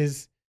output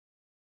is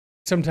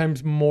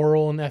sometimes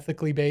moral and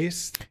ethically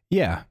based?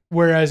 Yeah.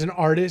 Whereas an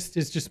artist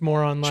is just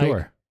more on like,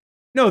 sure.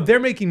 No, they're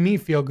making me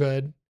feel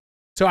good,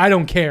 so I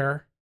don't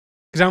care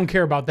because I don't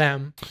care about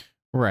them.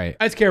 Right.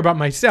 I just care about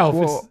myself.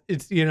 Well,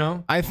 it's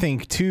I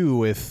think too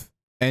with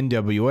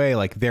NWA,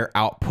 like their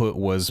output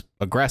was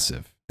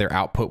aggressive. Their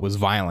output was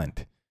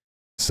violent.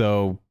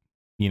 So,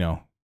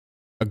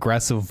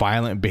 aggressive,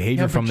 violent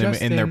behavior from them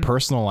in their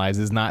personal lives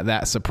is not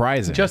that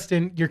surprising.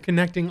 Justin, you're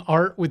connecting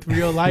art with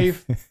real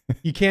life.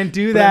 You can't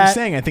do But that. I'm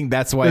saying I think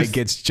that's why it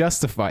gets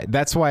justified.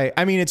 That's why,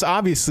 it's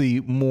obviously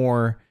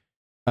more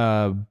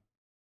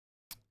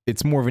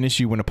it's more of an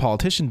issue when a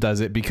politician does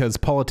it, because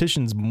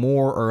politicians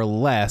more or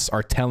less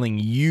are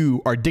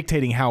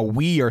dictating how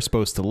we are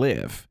supposed to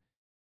live.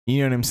 You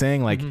know what I'm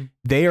saying? Like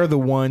they are the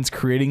ones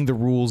creating the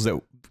rules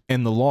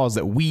and the laws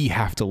that we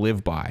have to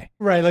live by.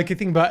 Right. Like you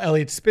think about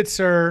Elliot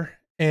Spitzer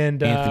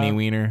and Anthony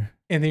Weiner.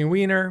 And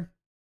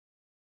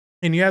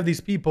you have these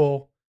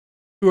people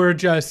who are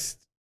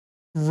just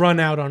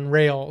run out on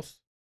rails.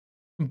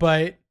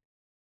 But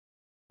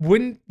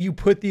wouldn't you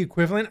put the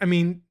equivalent? I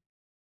mean,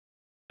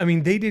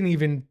 they didn't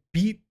even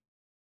beat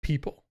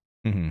people.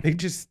 They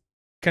just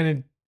kind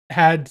of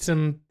had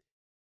some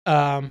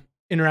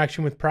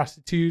interaction with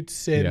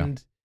prostitutes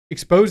and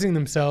exposing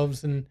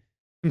themselves and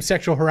some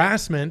sexual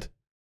harassment.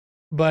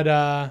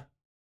 But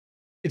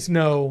it's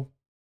no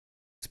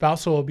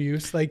spousal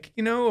abuse, like,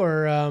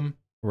 or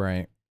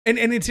right. And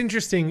it's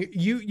interesting.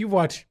 You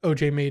watch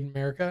OJ Made in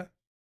America?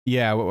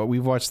 Yeah,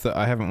 we've watched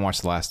I haven't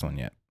watched the last one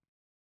yet.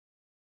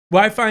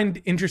 What I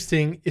find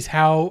interesting is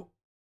how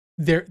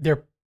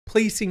they're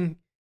placing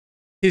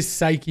his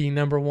psyche,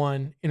 number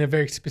one, in a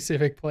very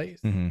specific place.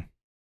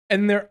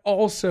 And they're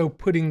also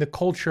putting the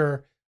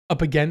culture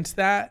up against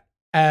that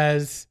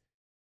as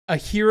a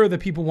hero that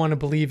people want to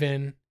believe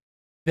in,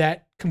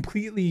 that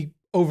completely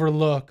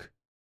overlook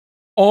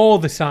all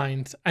the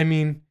signs. I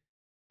mean,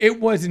 it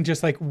wasn't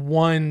just like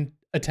one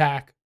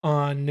attack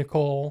on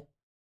Nicole.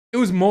 It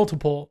was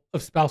multiple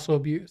of spousal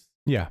abuse.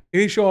 Yeah.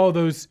 They show all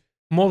those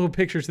multiple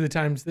pictures of the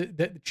times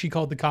that she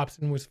called the cops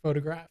and was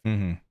photographed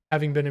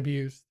having been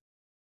abused.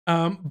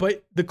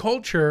 But the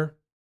culture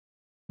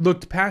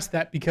looked past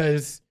that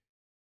because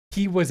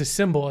he was a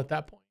symbol at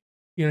that point.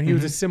 He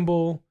was a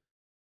symbol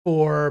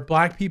for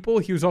black people.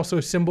 He was also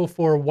a symbol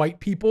for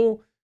white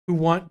people who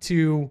want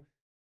to,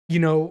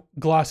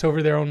 gloss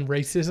over their own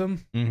racism.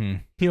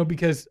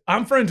 Because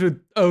I'm friends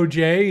with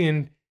OJ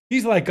and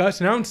he's like us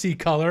and I don't see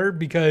color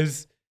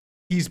because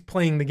he's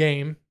playing the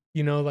game,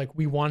 like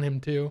we want him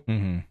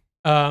to.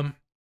 That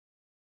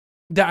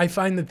I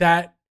find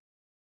that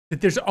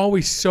there's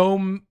always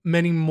so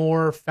many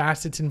more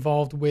facets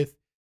involved with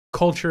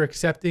culture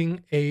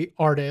accepting a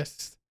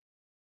artist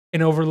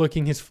and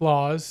overlooking his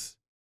flaws.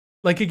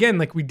 Like, again,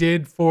 like we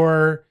did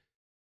for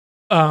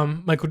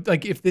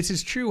like if this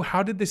is true,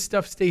 how did this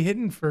stuff stay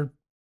hidden for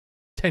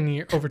 10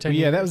 years, over 10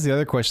 years? Yeah, that was the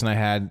other question I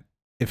had.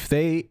 If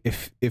they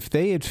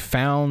had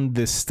found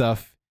this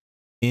stuff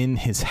in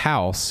his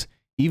house,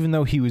 even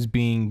though he was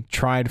being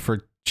tried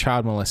for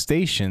child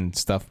molestation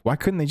stuff, why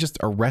couldn't they just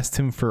arrest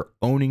him for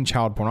owning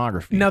child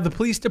pornography? Now, the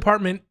police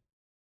department,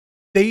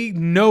 they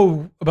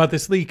know about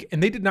this leak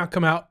and they did not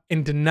come out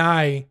and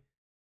deny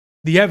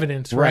the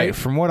evidence, right?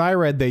 From what I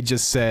read, they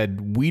just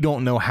said, we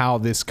don't know how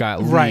this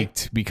got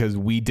leaked because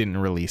we didn't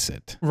release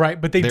it. Right,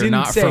 but they're didn't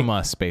not say from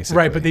us, basically.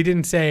 Right, but they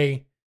didn't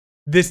say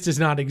this does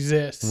not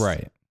exist.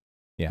 Right.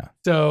 Yeah.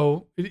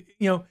 So,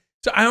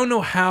 so I don't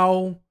know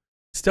how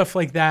stuff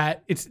like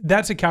that,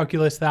 that's a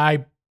calculus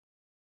that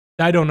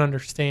I don't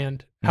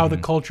understand, how the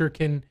culture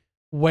can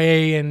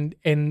weigh and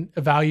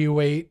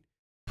evaluate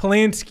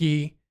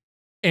Polanski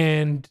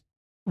and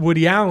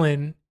Woody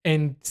Allen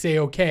and say,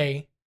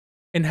 okay,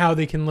 and how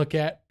they can look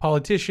at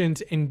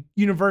politicians and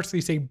universally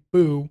say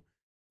boo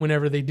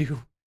whenever they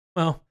do.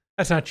 Well,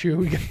 that's not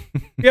true.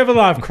 We have a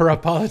lot of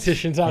corrupt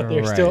politicians out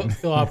there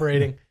still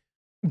operating.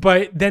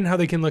 But then how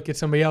they can look at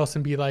somebody else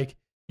and be like,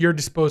 you're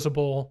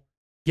disposable,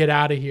 get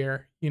out of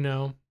here,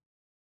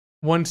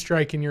 one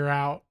strike and you're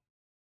out.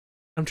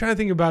 I'm trying to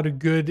think about a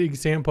good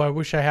example. I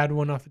wish I had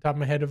one off the top of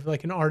my head of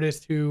like an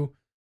artist who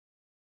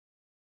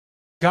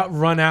got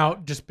run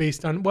out just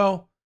based on,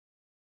 well,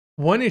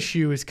 one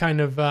issue is kind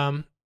of,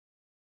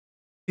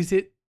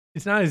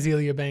 it's not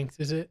Azealia Banks,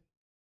 is it?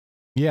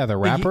 Yeah, the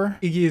rapper?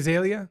 Iggy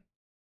Azalea?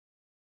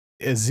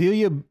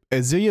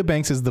 Azealia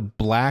Banks is the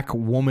black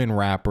woman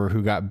rapper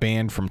who got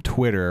banned from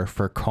Twitter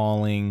for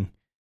calling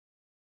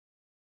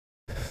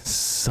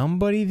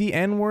somebody the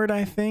N-word,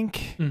 I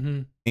think.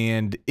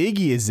 And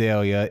Iggy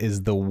Azalea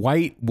is the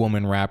white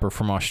woman rapper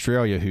from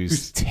Australia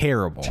who's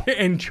terrible.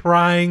 And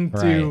trying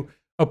to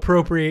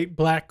appropriate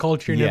black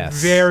culture in a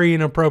very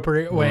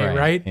inappropriate way,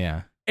 right?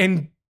 Yeah.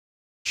 And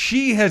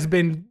she has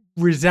been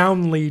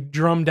resoundingly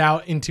drummed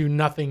out into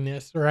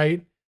nothingness,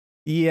 right?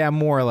 Yeah,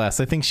 more or less.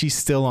 I think she's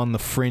still on the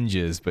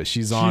fringes, but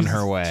she's on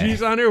her way.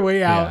 She's on her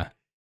way out. Yeah.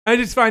 I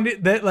just find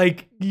it that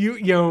like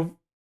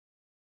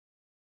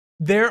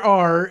there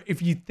are,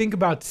 if you think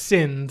about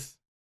sins,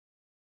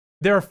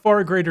 there are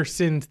far greater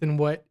sins than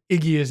what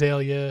Iggy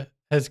Azalea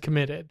has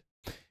committed.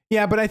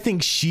 Yeah, but I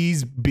think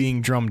she's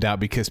being drummed out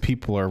because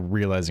people are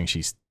realizing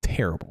she's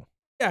terrible.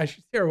 Yeah,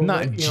 she's terrible.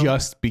 Not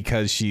just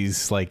because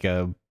she's like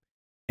a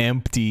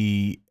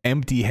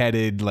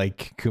empty-headed,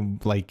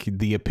 like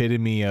the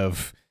epitome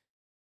of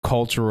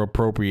cultural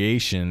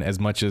appropriation, as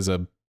much as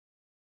a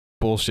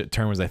bullshit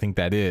term as I think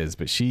that is,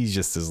 but she's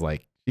just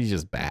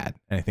bad.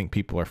 And I think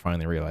people are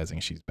finally realizing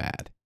she's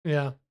bad.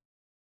 Yeah.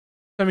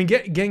 I mean,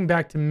 getting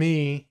back to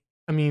me,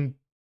 I mean,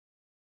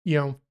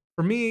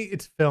 for me,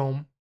 it's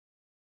film.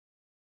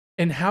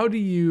 And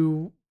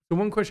the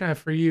one question I have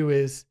for you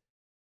is,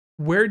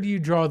 where do you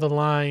draw the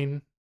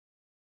line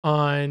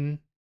on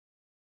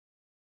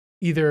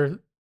either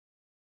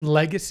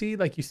legacy,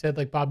 like you said,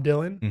 like Bob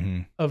Dylan,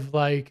 Mm-hmm. of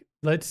like,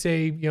 let's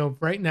say,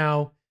 right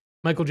now,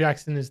 Michael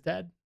Jackson is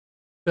dead.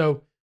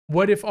 So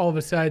what if all of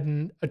a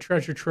sudden a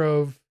treasure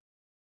trove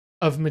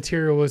of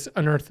material was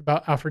unearthed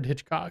about Alfred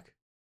Hitchcock?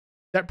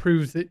 That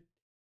proves that,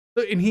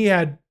 and he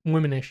had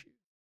women issues.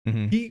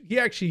 Mm-hmm. He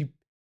actually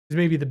is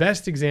maybe the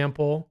best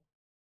example.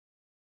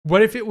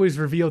 What if it was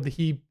revealed that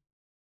he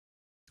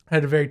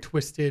had a very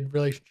twisted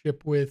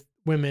relationship with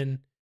women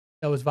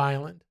that was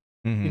violent?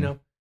 Mm-hmm.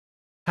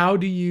 How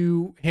do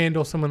you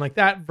handle someone like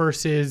that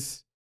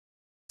versus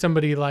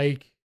somebody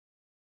like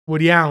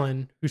Woody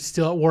Allen, who's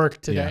still at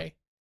work today?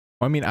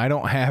 I mean, I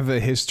don't have a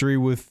history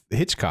with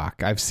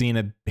Hitchcock. I've seen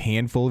a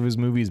handful of his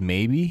movies,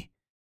 maybe,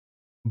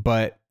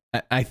 but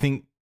I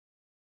think,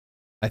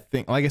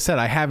 like I said,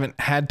 I haven't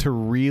had to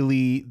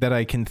really, that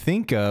I can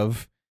think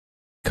of,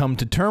 come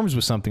to terms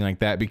with something like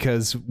that,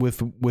 because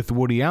with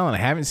Woody Allen, I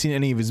haven't seen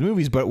any of his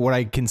movies, but what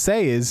I can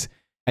say is,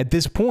 at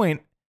this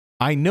point,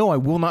 I know I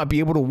will not be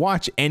able to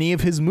watch any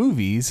of his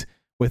movies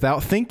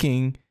without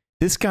thinking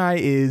this guy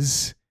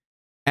is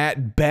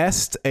at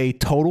best a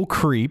total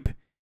creep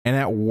and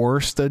at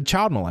worst a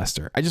child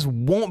molester. I just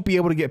won't be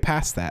able to get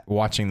past that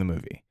watching the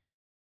movie.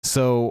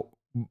 So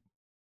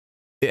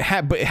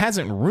but it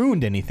hasn't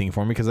ruined anything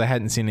for me because I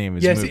hadn't seen any of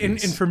his movies.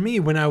 Yes, and for me,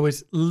 when I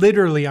was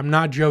literally, I'm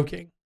not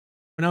joking,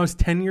 when I was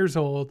 10 years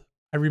old,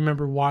 I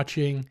remember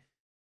watching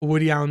a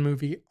Woody Allen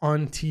movie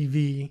on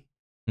TV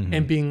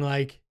and being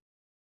like,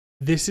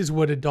 this is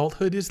what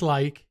adulthood is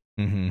like.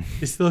 Mm-hmm.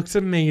 This looks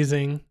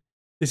amazing.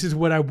 This is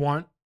what I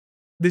want.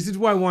 This is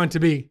what I want it to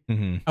be.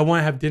 Mm-hmm. I want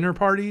to have dinner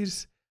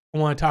parties. I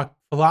want to talk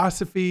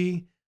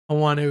philosophy. I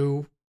want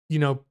to,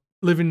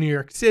 live in New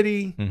York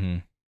City. Mm-hmm.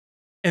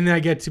 And then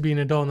I get to be an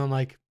adult and I'm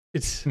like,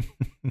 it's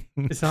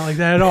not like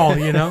that at all,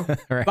 Right.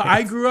 But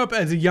I grew up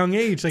as a young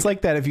age. It's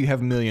like that if you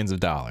have millions of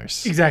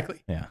dollars.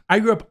 Exactly. Yeah. I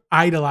grew up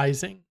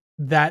idolizing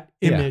that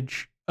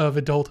image of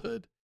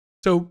adulthood.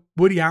 So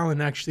Woody Allen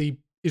actually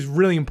is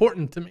really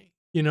important to me.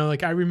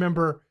 Like I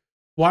remember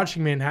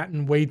watching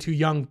Manhattan way too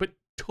young, but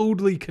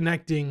totally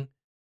connecting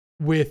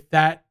with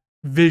that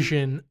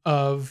vision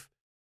of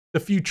the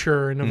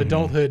future and of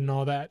adulthood and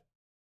all that.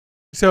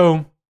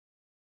 So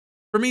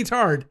for me, it's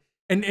hard.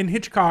 And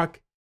Hitchcock,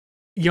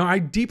 I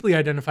deeply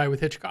identify with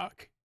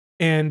Hitchcock,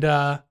 and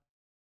I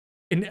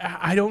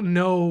don't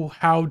know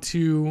how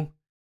to,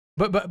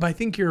 but I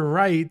think you're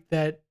right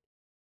that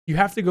you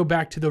have to go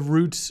back to the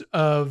roots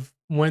of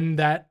when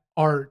that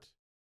art,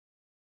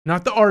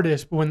 not the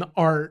artist, but when the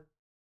art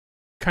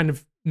kind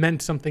of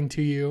meant something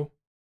to you,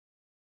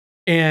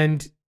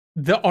 and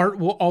the art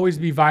will always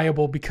be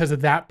viable because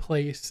of that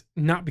place,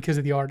 not because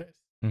of the artist.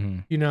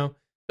 Mm-hmm.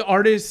 The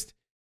artist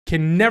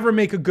can never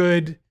make a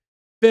good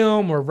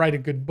film or write a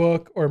good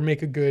book or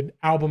make a good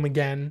album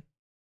again.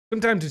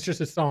 Sometimes it's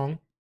just a song.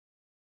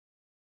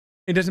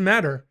 It doesn't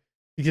matter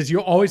because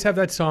you'll always have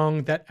that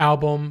song, that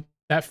album,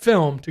 that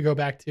film to go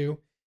back to.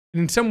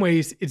 And in some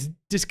ways, it's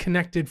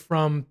disconnected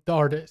from the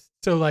artist.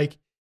 So like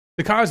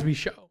The Cosby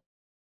Show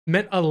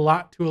meant a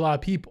lot to a lot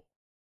of people.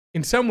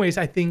 In some ways,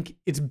 I think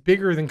it's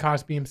bigger than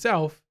Cosby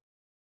himself.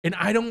 And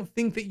I don't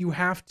think that you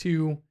have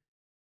to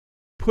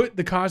put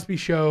The Cosby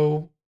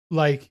Show,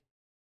 like,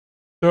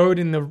 throw it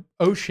in the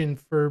ocean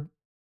for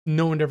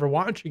no one to ever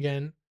watch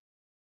again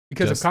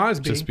because of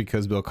Cosby. Just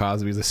because Bill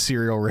Cosby is a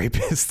serial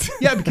rapist.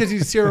 Yeah, because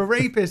he's a serial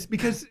rapist.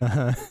 Because,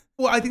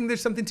 well, I think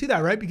there's something to that,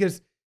 right?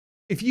 Because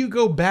if you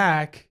go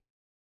back,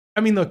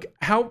 I mean, look,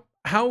 how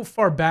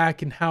far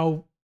back and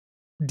how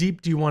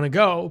deep do you want to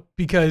go?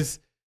 Because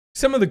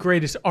some of the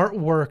greatest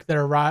artwork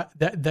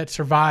that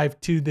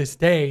survived to this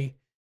day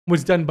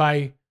was done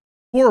by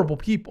horrible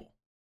people.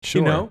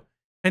 Sure.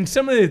 And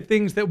some of the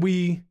things that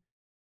we,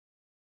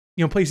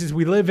 places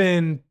we live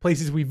in,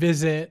 places we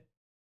visit,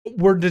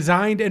 were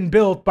designed and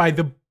built by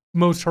the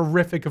most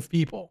horrific of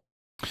people.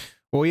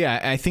 Well,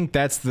 yeah, I think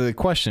that's the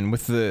question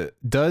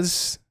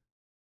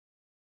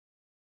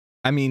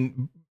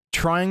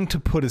trying to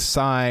put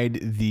aside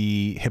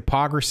the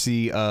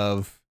hypocrisy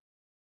of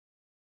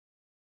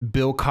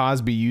Bill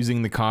Cosby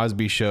using the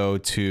Cosby Show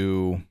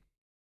to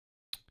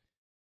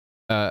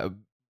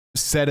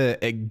set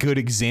a good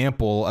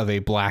example of a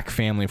black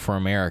family for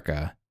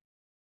America.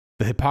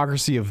 The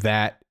hypocrisy of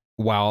that,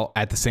 while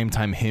at the same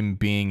time him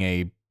being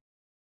a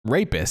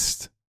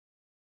rapist,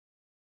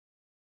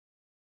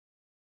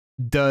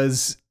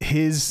 does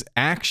his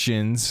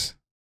actions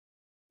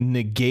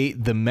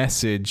negate the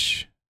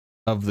message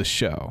of the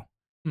show?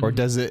 Mm-hmm. Or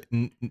does it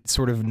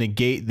sort of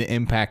negate the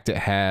impact it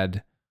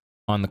had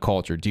on the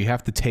culture? Do you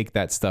have to take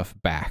that stuff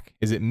back?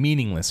 Is it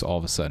meaningless all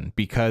of a sudden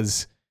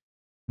because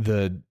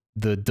the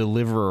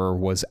deliverer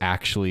was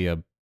actually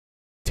a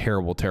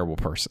terrible, terrible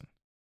person?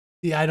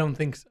 Yeah, I don't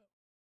think so.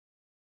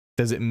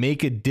 Does it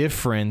make a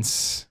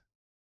difference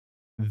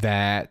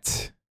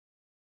that,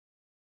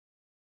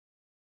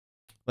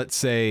 let's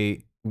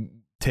say,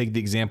 take the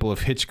example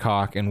of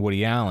Hitchcock and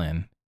Woody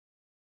Allen?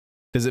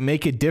 Does it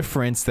make a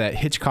difference that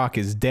Hitchcock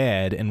is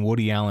dead and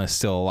Woody Allen is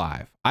still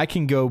alive? I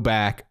can go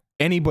back.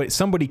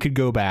 Somebody could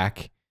go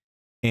back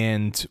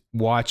and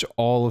watch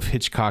all of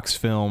Hitchcock's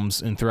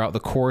films, and throughout the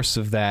course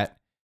of that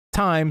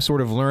time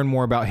sort of learn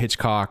more about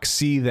Hitchcock,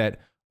 see that,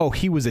 oh,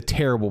 he was a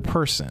terrible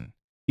person.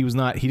 He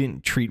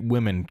didn't treat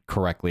women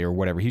correctly or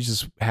whatever. He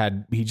just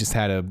had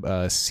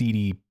a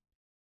seedy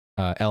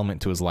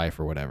element to his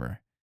life or whatever.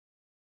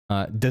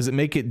 Does it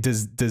make it,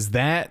 is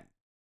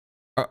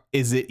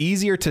it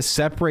easier to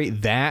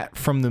separate that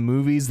from the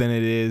movies than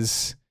it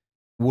is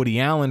Woody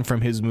Allen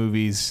from his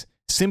movies,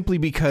 simply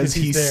because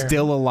he's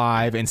still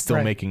alive and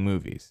still making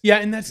movies? Yeah.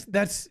 And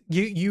that's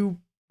you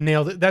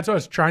nailed it. That's what I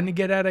was trying to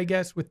get at, I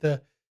guess, with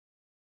the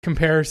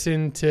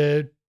comparison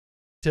to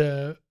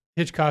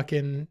Hitchcock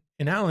and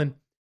Allen.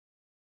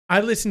 I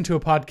listened to a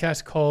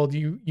podcast called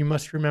You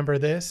Must Remember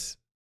This,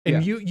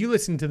 and you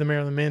listened to the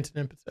Marilyn Manson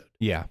episode.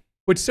 Yeah.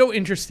 What's so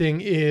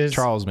interesting is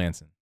Charles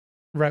Manson.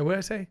 Right, what did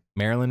I say?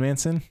 Marilyn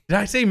Manson? Did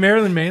I say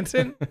Marilyn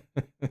Manson?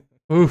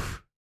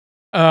 Oof.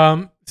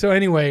 So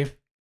anyway,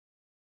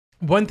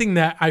 one thing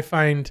that I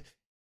find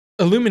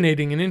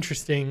illuminating and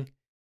interesting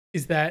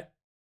is that,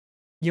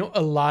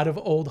 a lot of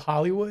old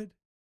Hollywood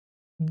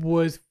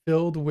was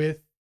filled with,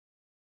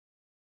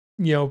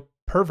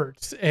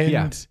 perverts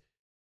and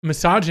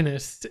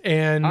misogynists,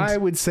 and I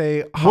would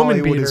say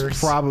Hollywood is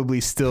probably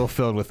still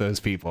filled with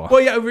those people.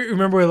 Well, yeah,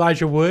 remember what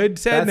Elijah Wood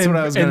said? That's what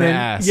I was going to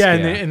ask. Yeah,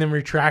 and then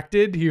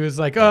retracted. He was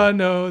like, "Oh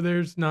no,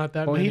 there's not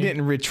that." Well, many. He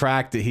didn't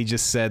retract it. He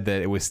just said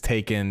that it was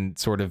taken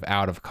sort of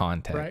out of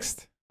context.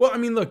 Right. Well, I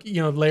mean, look,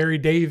 Larry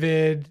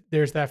David.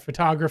 There's that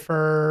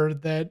photographer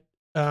that.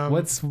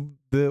 What's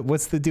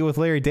the deal with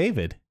Larry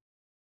David?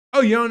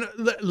 Oh,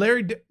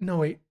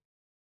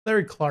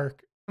 Larry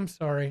Clark. I'm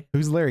sorry.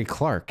 Who's Larry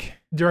Clark?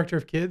 Director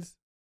of Kids.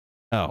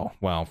 Oh,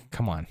 well,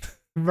 come on.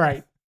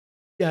 Right.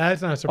 Yeah,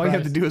 that's not a surprise. All you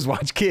have to do is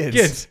watch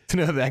Kids to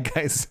know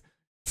that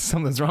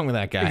something's wrong with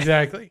that guy.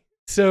 Exactly.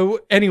 So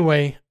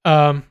anyway,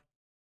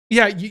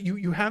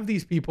 you have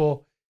these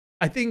people.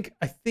 I think,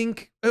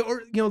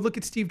 or look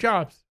at Steve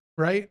Jobs,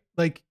 right?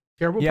 Like,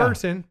 terrible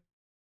person.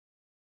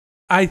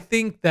 I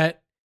think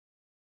that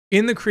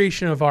in the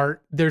creation of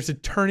art, there's a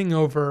turning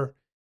over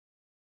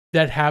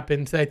that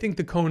happens. I think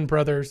the Coen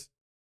brothers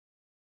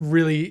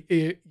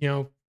really,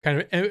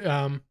 kind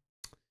of,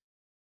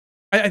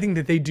 I think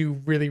that they do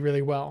really,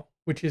 really well,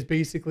 which is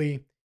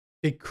basically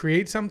they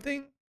create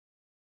something,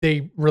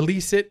 they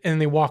release it,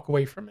 and they walk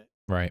away from it.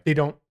 Right. They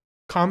don't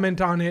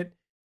comment on it.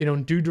 They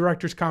don't do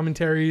director's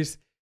commentaries.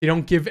 They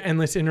don't give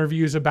endless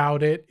interviews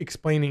about it,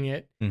 explaining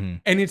it. Mm-hmm.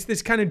 And it's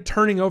this kind of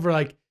turning over,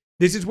 like,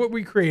 this is what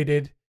we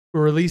created.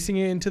 We're releasing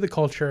it into the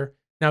culture.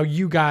 Now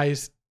you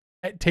guys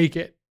take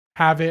it,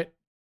 have it,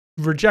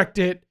 reject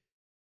it,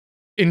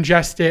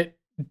 ingest it,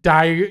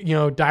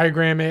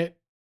 diagram it,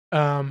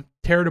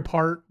 tear it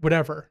apart,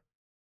 whatever.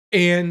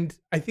 And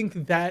I think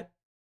that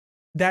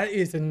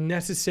is a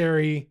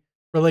necessary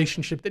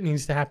relationship that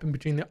needs to happen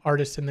between the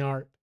artist and the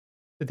art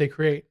that they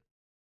create.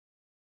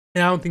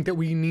 And I don't think that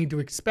we need to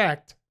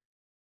expect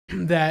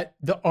that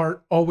the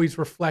art always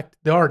reflect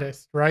the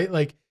artist, right?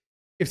 Like,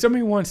 if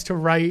somebody wants to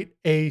write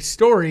a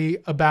story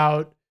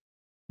about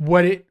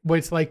what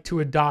it's like to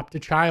adopt a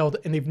child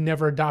and they've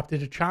never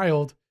adopted a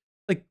child,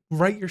 like,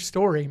 write your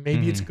story.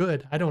 Maybe it's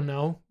good. I don't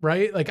know,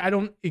 right? Like, I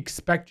don't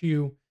expect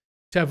you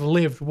to have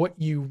lived what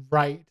you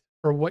write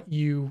or what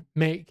you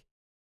make.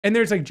 And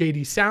there's like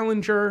J.D.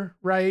 Salinger,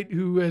 right,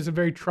 who has a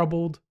very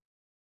troubled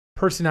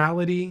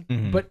personality,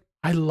 but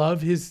I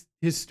love his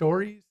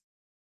stories.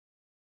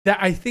 That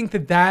I think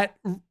that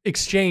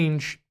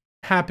exchange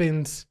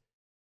happens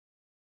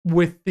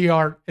with the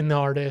art and the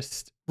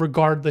artist,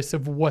 regardless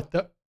of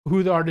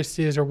who the artist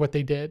is or what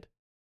they did.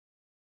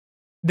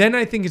 Then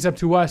I think it's up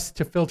to us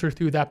to filter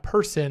through that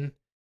person.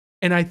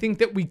 And I think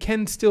that we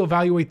can still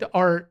evaluate the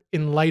art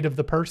in light of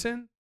the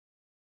person.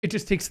 It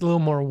just takes a little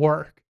more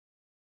work.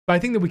 But I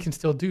think that we can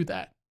still do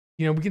that.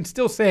 We can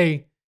still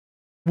say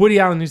Woody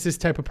Allen is this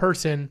type of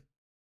person.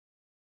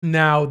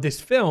 Now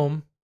this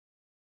film,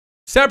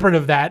 separate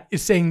of that,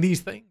 is saying these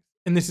things.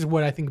 And this is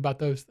what I think about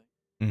those things.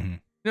 Mm-hmm. You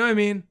know what I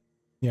mean?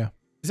 Yeah.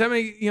 Does that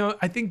make,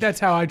 I think that's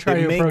how I try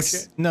to approach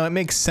it. No, it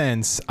makes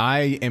sense.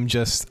 I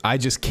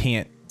just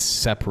can't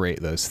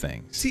separate those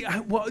things. See,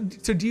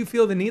 so do you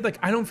feel the need? Like,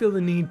 I don't feel the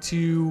need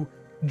to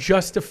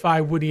justify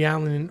Woody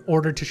Allen in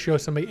order to show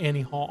somebody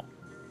Annie Hall.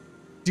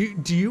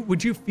 Would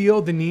you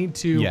feel the need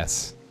to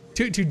yes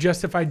to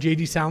justify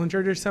J.D.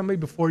 Salinger to somebody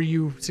before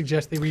you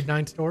suggest they read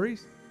 9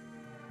 stories?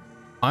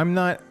 I'm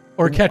not.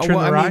 Or Catcher in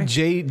the Rye? I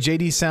mean,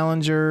 J.D.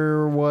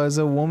 Salinger was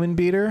a woman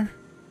beater.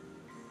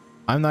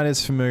 I'm not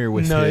as familiar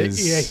with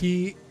his. Yeah,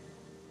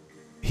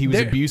 he was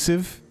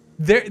abusive.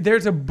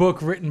 There's a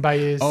book written by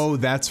his. Oh,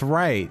 that's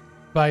right.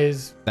 By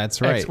his.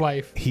 That's right.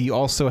 Ex-wife. He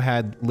also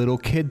had little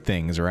kid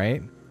things,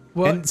 right?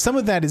 Well, and some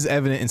of that is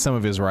evident in some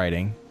of his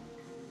writing,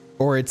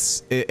 or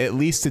at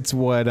least it's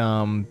what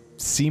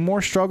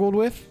Seymour struggled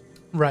with.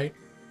 Right.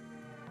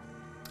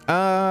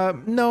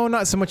 No,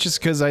 not so much just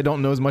because I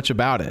don't know as much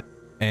about it,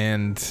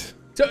 and.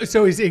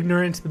 So is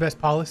ignorance the best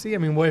policy? I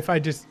mean, what if I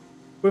just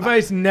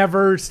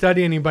never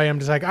study anybody? I'm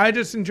just like, I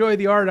just enjoy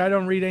the art. I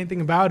don't read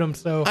anything about them.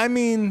 So I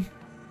mean,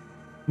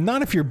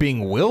 Not if you're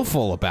being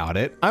willful about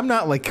it. I'm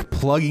not like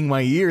plugging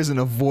my ears and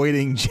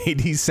avoiding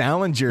JD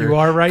Salinger You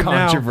are right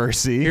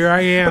controversy. now. Here I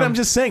am. But I'm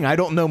just saying I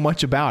don't know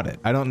much about it.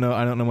 I don't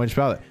know much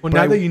about it. Well, But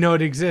now that you know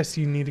it exists,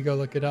 you need to go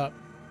look it up.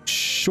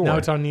 Sure. Now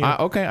it's on you.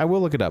 Okay, I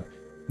will look it up.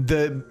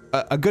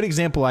 A good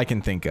example I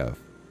can think of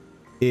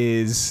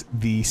is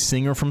the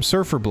singer from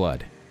Surfer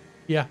Blood.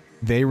 Yeah.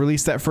 They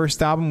released that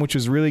first album, which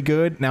was really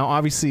good. Now,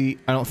 obviously,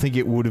 I don't think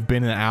it would have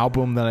been an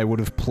album that I would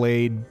have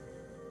played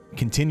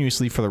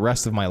continuously for the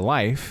rest of my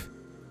life.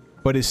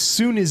 But as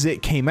soon as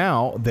it came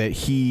out that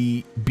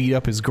he beat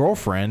up his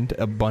girlfriend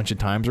a bunch of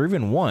times, or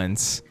even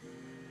once,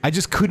 I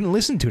just couldn't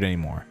listen to it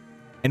anymore.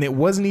 And it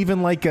wasn't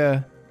even like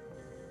I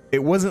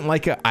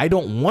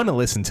don't want to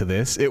listen to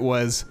this. It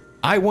was,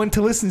 I want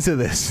to listen to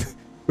this.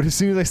 But as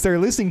soon as I started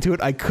listening to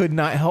it, I could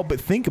not help but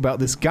think about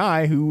this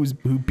guy who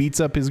beats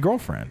up his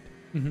girlfriend.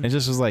 Mm-hmm. It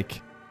just was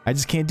like, I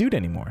just can't do it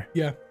anymore.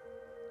 Yeah.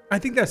 I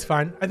think that's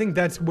fine. I think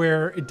that's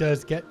where it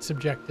does get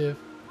subjective.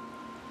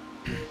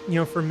 You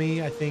know, for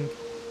me, I think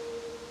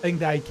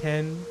that I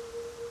can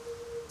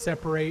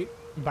separate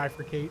and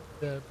bifurcate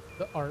the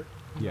art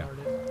from the Yeah.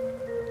 artist.